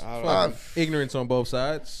 It's I- fucking ignorance on both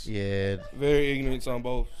sides. Yeah. Very ignorant on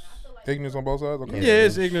both. Ignorance on both sides. Okay. Yeah,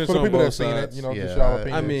 it's ignorance For the on people that both seen sides. it, you know, Yeah, just y'all I-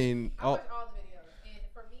 opinions. I mean, I watch all the videos, and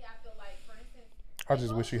for me, I feel like, for instance, I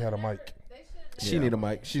just wish you had a mic. they shouldn't. she need a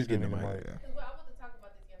mic. She's getting a need a mic. mic. Because I wanted to talk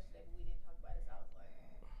about this yesterday, but we didn't talk about it.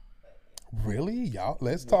 So I was like, Really, y'all?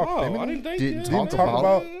 Let's talk. Oh, I feminine. didn't think Didn't that. talk Talk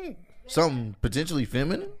about about something potentially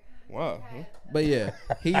feminine. Wow. Huh? But yeah,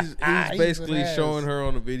 he's He's an basically ass. showing her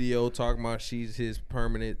on the video talking about she's his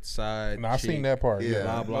permanent side. No, I chick. seen that part. Yeah. Yeah.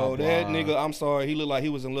 Blah blah No, blah. that nigga, I'm sorry. He looked like he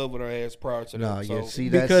was in love with her ass prior to No, that. yeah. So See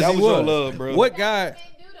that? Because that he was your was. love, bro. What that's guy? what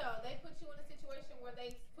they do though. They put you in a situation where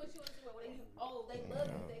they put you into it where they love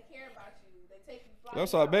you, they care about you, they take you fly.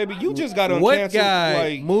 That's all, baby. You just got What uncanceled. guy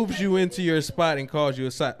Like, moves you into your spot and calls you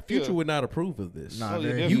a side? Future Yeah. would not approve of this. Nah, Oh,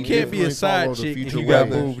 yeah, man, You he can't be a definitely side followed the chick future and He you got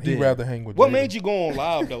way. moved He'd in. rather hang with. what Jada. made you go on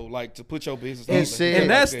live though? Like to put your business out He there? said- And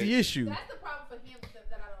that's Like the that. issue. That's the problem for him that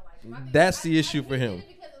I don't like. My thing That's is, the I issue for he him. did it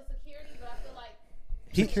because of security, but I feel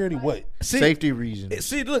like Security what? See, Safety reasons.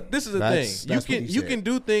 see, look, this is the That's- thing. that's You what can he you said. can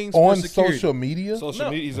do things On for security. social media? Social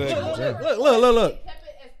No. media, exactly. Look. kept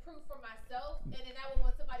it as proof for myself, and then that way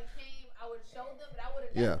when somebody came, I would have showed them, but I would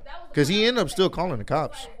have. Yeah. That was the Because he part ended I up still said. calling the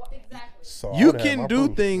cops. Like, exactly. So I You would have can my do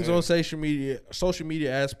proof. things Yeah. on social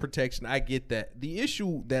media as protection. I get that. The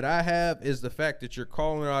issue that I have is the fact that you're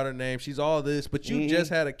calling her out her name. She's all this, but you just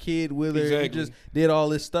had a kid with her. Exactly. You just did all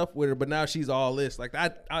this stuff with her, but now she's all this. Like I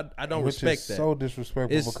don't Which respect is that. so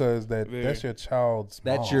disrespectful It's- because Very. that's your child's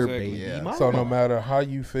That's mom. your Exactly. baby Yeah. mama. So no matter how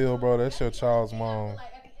you feel, bro, that's your child's And I feel mom. like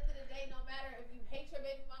at the end of the day, no matter if you hate your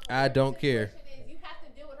baby mama, I don't care. the situation is, you have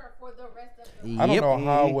to deal with her for the rest of the I don't Yep. know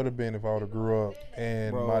how it would have been if I would have grew up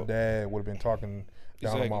and Bro. my dad would have been talking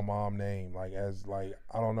down on Exactly. my mom's name. Like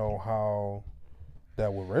I don't know how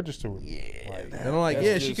that would register with me. Like, And I'm like, That's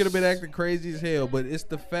yeah, she just- could have been acting crazy as hell, but it's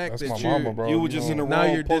the fact that's that my you're mama, bro. You were just in the Now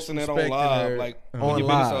wrong you're posting that on disrespecting live, her like on put your business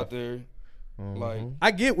live. out there. Like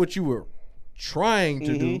I get what you were trying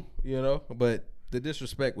to do, Mm-hmm. you know, but the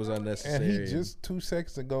disrespect was and unnecessary. he just 2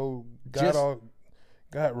 seconds ago Just-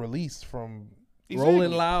 got released from.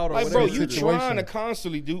 Rolling Loud or like, bro, whatever you the trying to situation.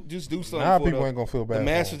 constly do something. Now for people the, ain't gonna feel bad. the for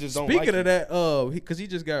masses him. just don't Speaking like of it. that, because he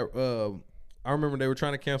just got, I remember they were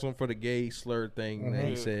trying to cancel him for the gay slur thing that he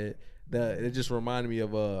Yeah. said. That it just reminded me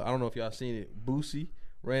of, I don't know if y'all seen it. Boosie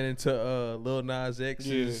ran into Lil Nas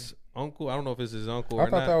X's uncle. I don't know if it's his uncle or I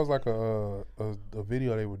thought not. that was like a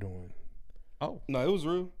video they were doing. Oh, No, it was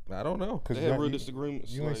real. I don't know. Cause They had you- real you-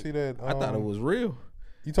 disagreements. You like, ain't see that? I thought it was real.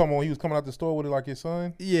 You talking about when he was coming out the store with it like his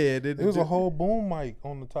son? Yeah, It was a whole boom mic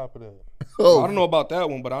on the top of that. Oh, I don't know about that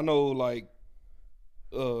one, but I know like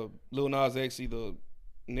Lil Nas X either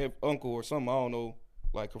uncle or something. I don't know.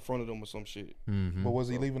 Like confronted him or some shit. Mm-hmm. But was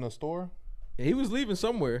he leaving the store? He was leaving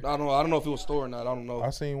somewhere. I don't know if it was store or not. I don't know.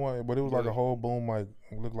 I seen one, but it was like a whole boom mic.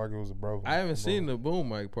 It looked like it was a bro. I haven't seen the boom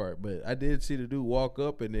mic part, but I did see the dude walk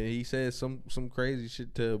up and then he said some crazy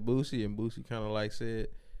shit to Boosie, and Boosie kind of like said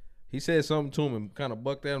he said something to him and kind of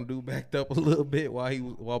bucked at him. Dude backed up a little bit while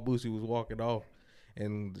Boosie was walking off,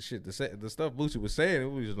 and the shit the stuff Boosie was saying, it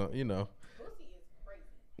was just, you know,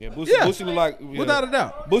 Yeah, Boosie, Yeah. Boosie look like without a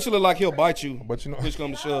doubt. Boosie look like he'll bite you. But you know, Push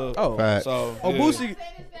come to shove. Oh, Fact. So oh, yeah. Boosie.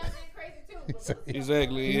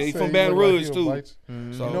 Exactly. he He said from he Baton look like Rouge he'll too. bite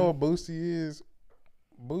you. So You know what Boosie is?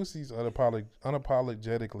 Boosie's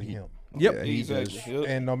unapologetically him. Yep. Yeah, he exactly. just- Yep.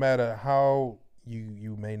 And no matter how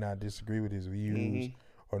you may not disagree with his views Mhm.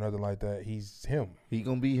 or nothing like that. He's him. He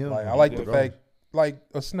gonna be him. Like I like the Definitely. fact, like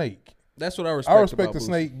a snake. That's what I respect. I respect about the Boosie.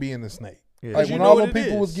 snake being the snake. Yeah. Like You when know all what them it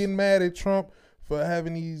people was is. getting mad at Trump for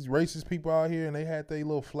having these racist people out here and they had their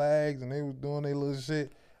little flags and they was doing their little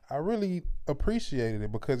shit, I really appreciated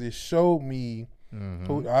it because it showed me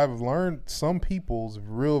who I've learned some people's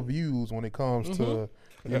real views when it comes to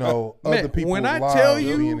Man, other people's when I lives tell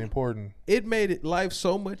you- being important. It made life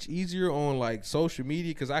so much easier on like social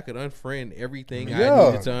media because I could unfriend everything Yeah. I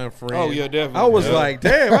needed to unfriend. Oh, yeah, definitely. I was Yeah. like,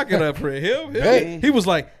 damn, I can unfriend him. Bet. He was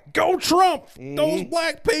like, go Trump, those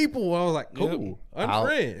black people. I was like, cool, Out.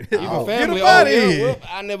 unfriend. Even Oh. family. Get him outta yeah, here. well,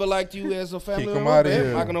 I never liked you as a family Kick 'em member. outta Man,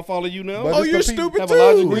 here. I'm not gonna follow you now. But Oh, it's you're the people- stupid Have too. a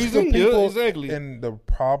logical It's the reason. Yeah, people- exactly. And the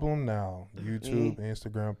problem now, YouTube,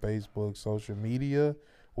 Instagram, Facebook, social media,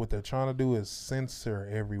 what they're trying to do is censor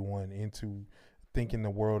everyone into thinking the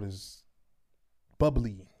world is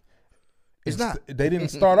bubbly. It's not. They didn't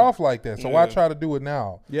start off like that, so why Yeah. try to do it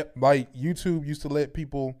now? Yep. Like YouTube used to let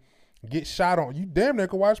people get shot on. You damn near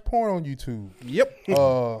could watch porn on YouTube. Yep.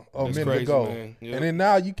 A That's minute crazy, ago, man. Yeah. and then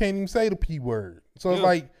now you can't even say the P word. So it's Yeah.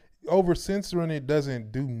 like over censoring it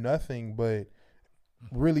doesn't do nothing but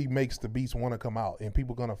really makes the beats want to come out, and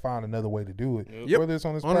people gonna find another way to do it, Yep. whether it's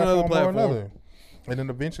on this On another platform or platform. another. And then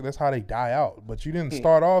eventually that's how they die out. But you didn't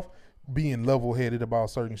start off being level headed about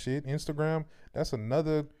certain shit. Instagram, that's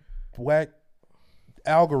another whack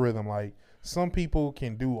algorithm. Like some people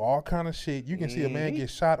can do all kind of shit. You can see a man get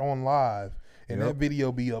shot on live, and that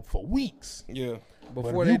video be up for weeks. Yeah. But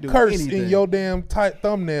Before if they you do curse anything. in your damn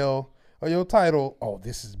thumbnail or your title, oh,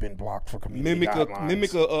 this has been blocked for community guidelines.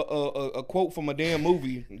 Mimic a quote from a damn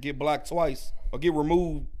movie, and get blocked twice, or get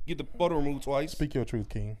removed, get the photo removed twice. Speak your truth,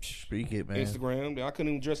 King. Speak it, man. Instagram. I couldn't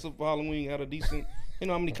even dress up for Halloween. Had a decent, you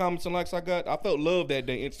know how many comments and likes I got. I felt love that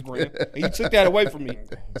day. Instagram, and you took that away from me.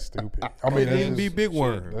 Stupid. I mean, that's Couldn't be just, big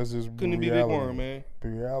worm. that's just Couldn't be big reality. worm, man. The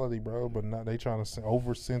reality, bro. But not they trying to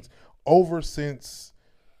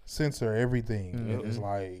censor everything. It's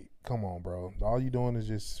like, come on, bro. All you doing is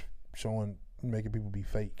just making people be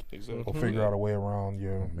fake Exactly. or figure out a way around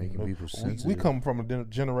your Making people we sensitive. come from a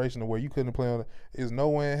generation where you couldn't play on. There's no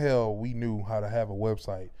way in hell we knew how to have a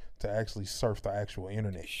website to actually surf the actual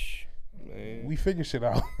internet. Man. We figure shit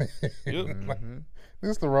out. Yep. Like,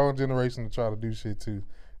 this is the wrong generation to try to do shit to,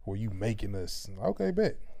 where you making us. Okay,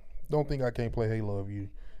 bet. Don't think I can't play Halo if you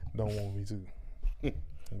don't want me to.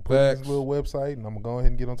 Put in this Facts. little website, and I'm gonna go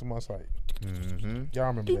ahead and get onto my site. Mm-hmm. Y'all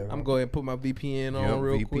remember that? I'm huh? going to put my VPN on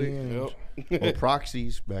real quick. Yep. Or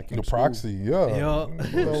proxies back in The school. proxy, yeah. Yeah.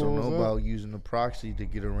 You Also what's know up? about using the proxy to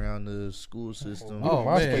get around the school system. We the Oh,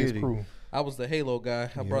 man. MySpace crew. I was the Halo guy.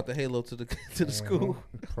 I brought the Halo to the school.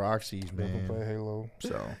 Proxies, Never play man. Halo.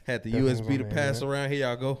 So Had the Definitely was USB to on the pass internet. around. Here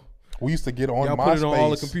y'all go. We used to get on Y'all MySpace. put it on all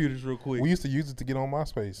the computers real quick. We used to use it to get on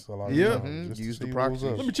MySpace a lot of Yeah. times, just to Use the see what was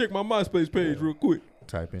proxy. up. Let me check my MySpace page real quick.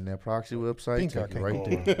 type in that proxy website, Think I take it can right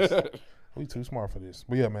go there. on. We too smart for this.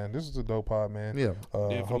 But yeah, man, this is a dope pod, man. Yeah.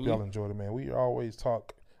 Hope Definitely. y'all enjoyed it, man. We always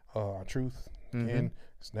talk our truth. And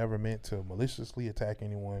it's never meant to maliciously attack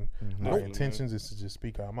anyone. Our Definitely, intentions is to just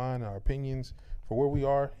speak our mind, our opinions for where we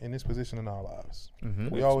are in this position in our lives.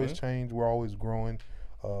 We Yes, always man. change. We're always growing.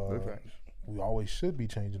 We always should be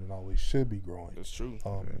changing and always should be growing. That's true.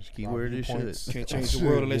 Keyword is should. viewpoints- Can't change the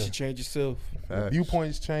world unless yeah. you change yourself. The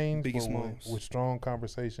viewpoints change Biggie but Smalls. with strong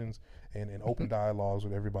conversations and open dialogues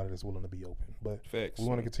with everybody that's willing to be open. But Facts. we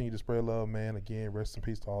want to continue to spread love, man. Again, rest in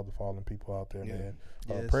peace to all the fallen people out there, Yeah. man.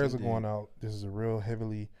 Yes, Prayers indeed. are going out. This is a real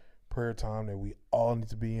heavily prayer time that we all need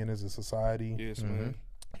to be in as a society, Yes, man.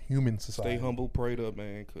 human society. Stay humble, prayed up,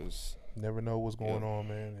 man, because Never know what's going on,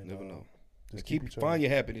 man. And, never know. Just And keep keep each other. find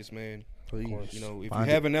your happiness, man. Please. You know, if Find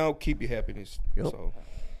you it. have it now, keep your happiness. Yep. So,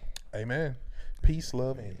 Amen. Peace,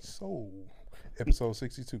 love, and soul. Episode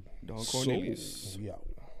 62. Don Cornelius. We out.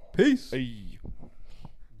 Peace. Hey.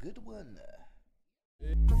 Good one.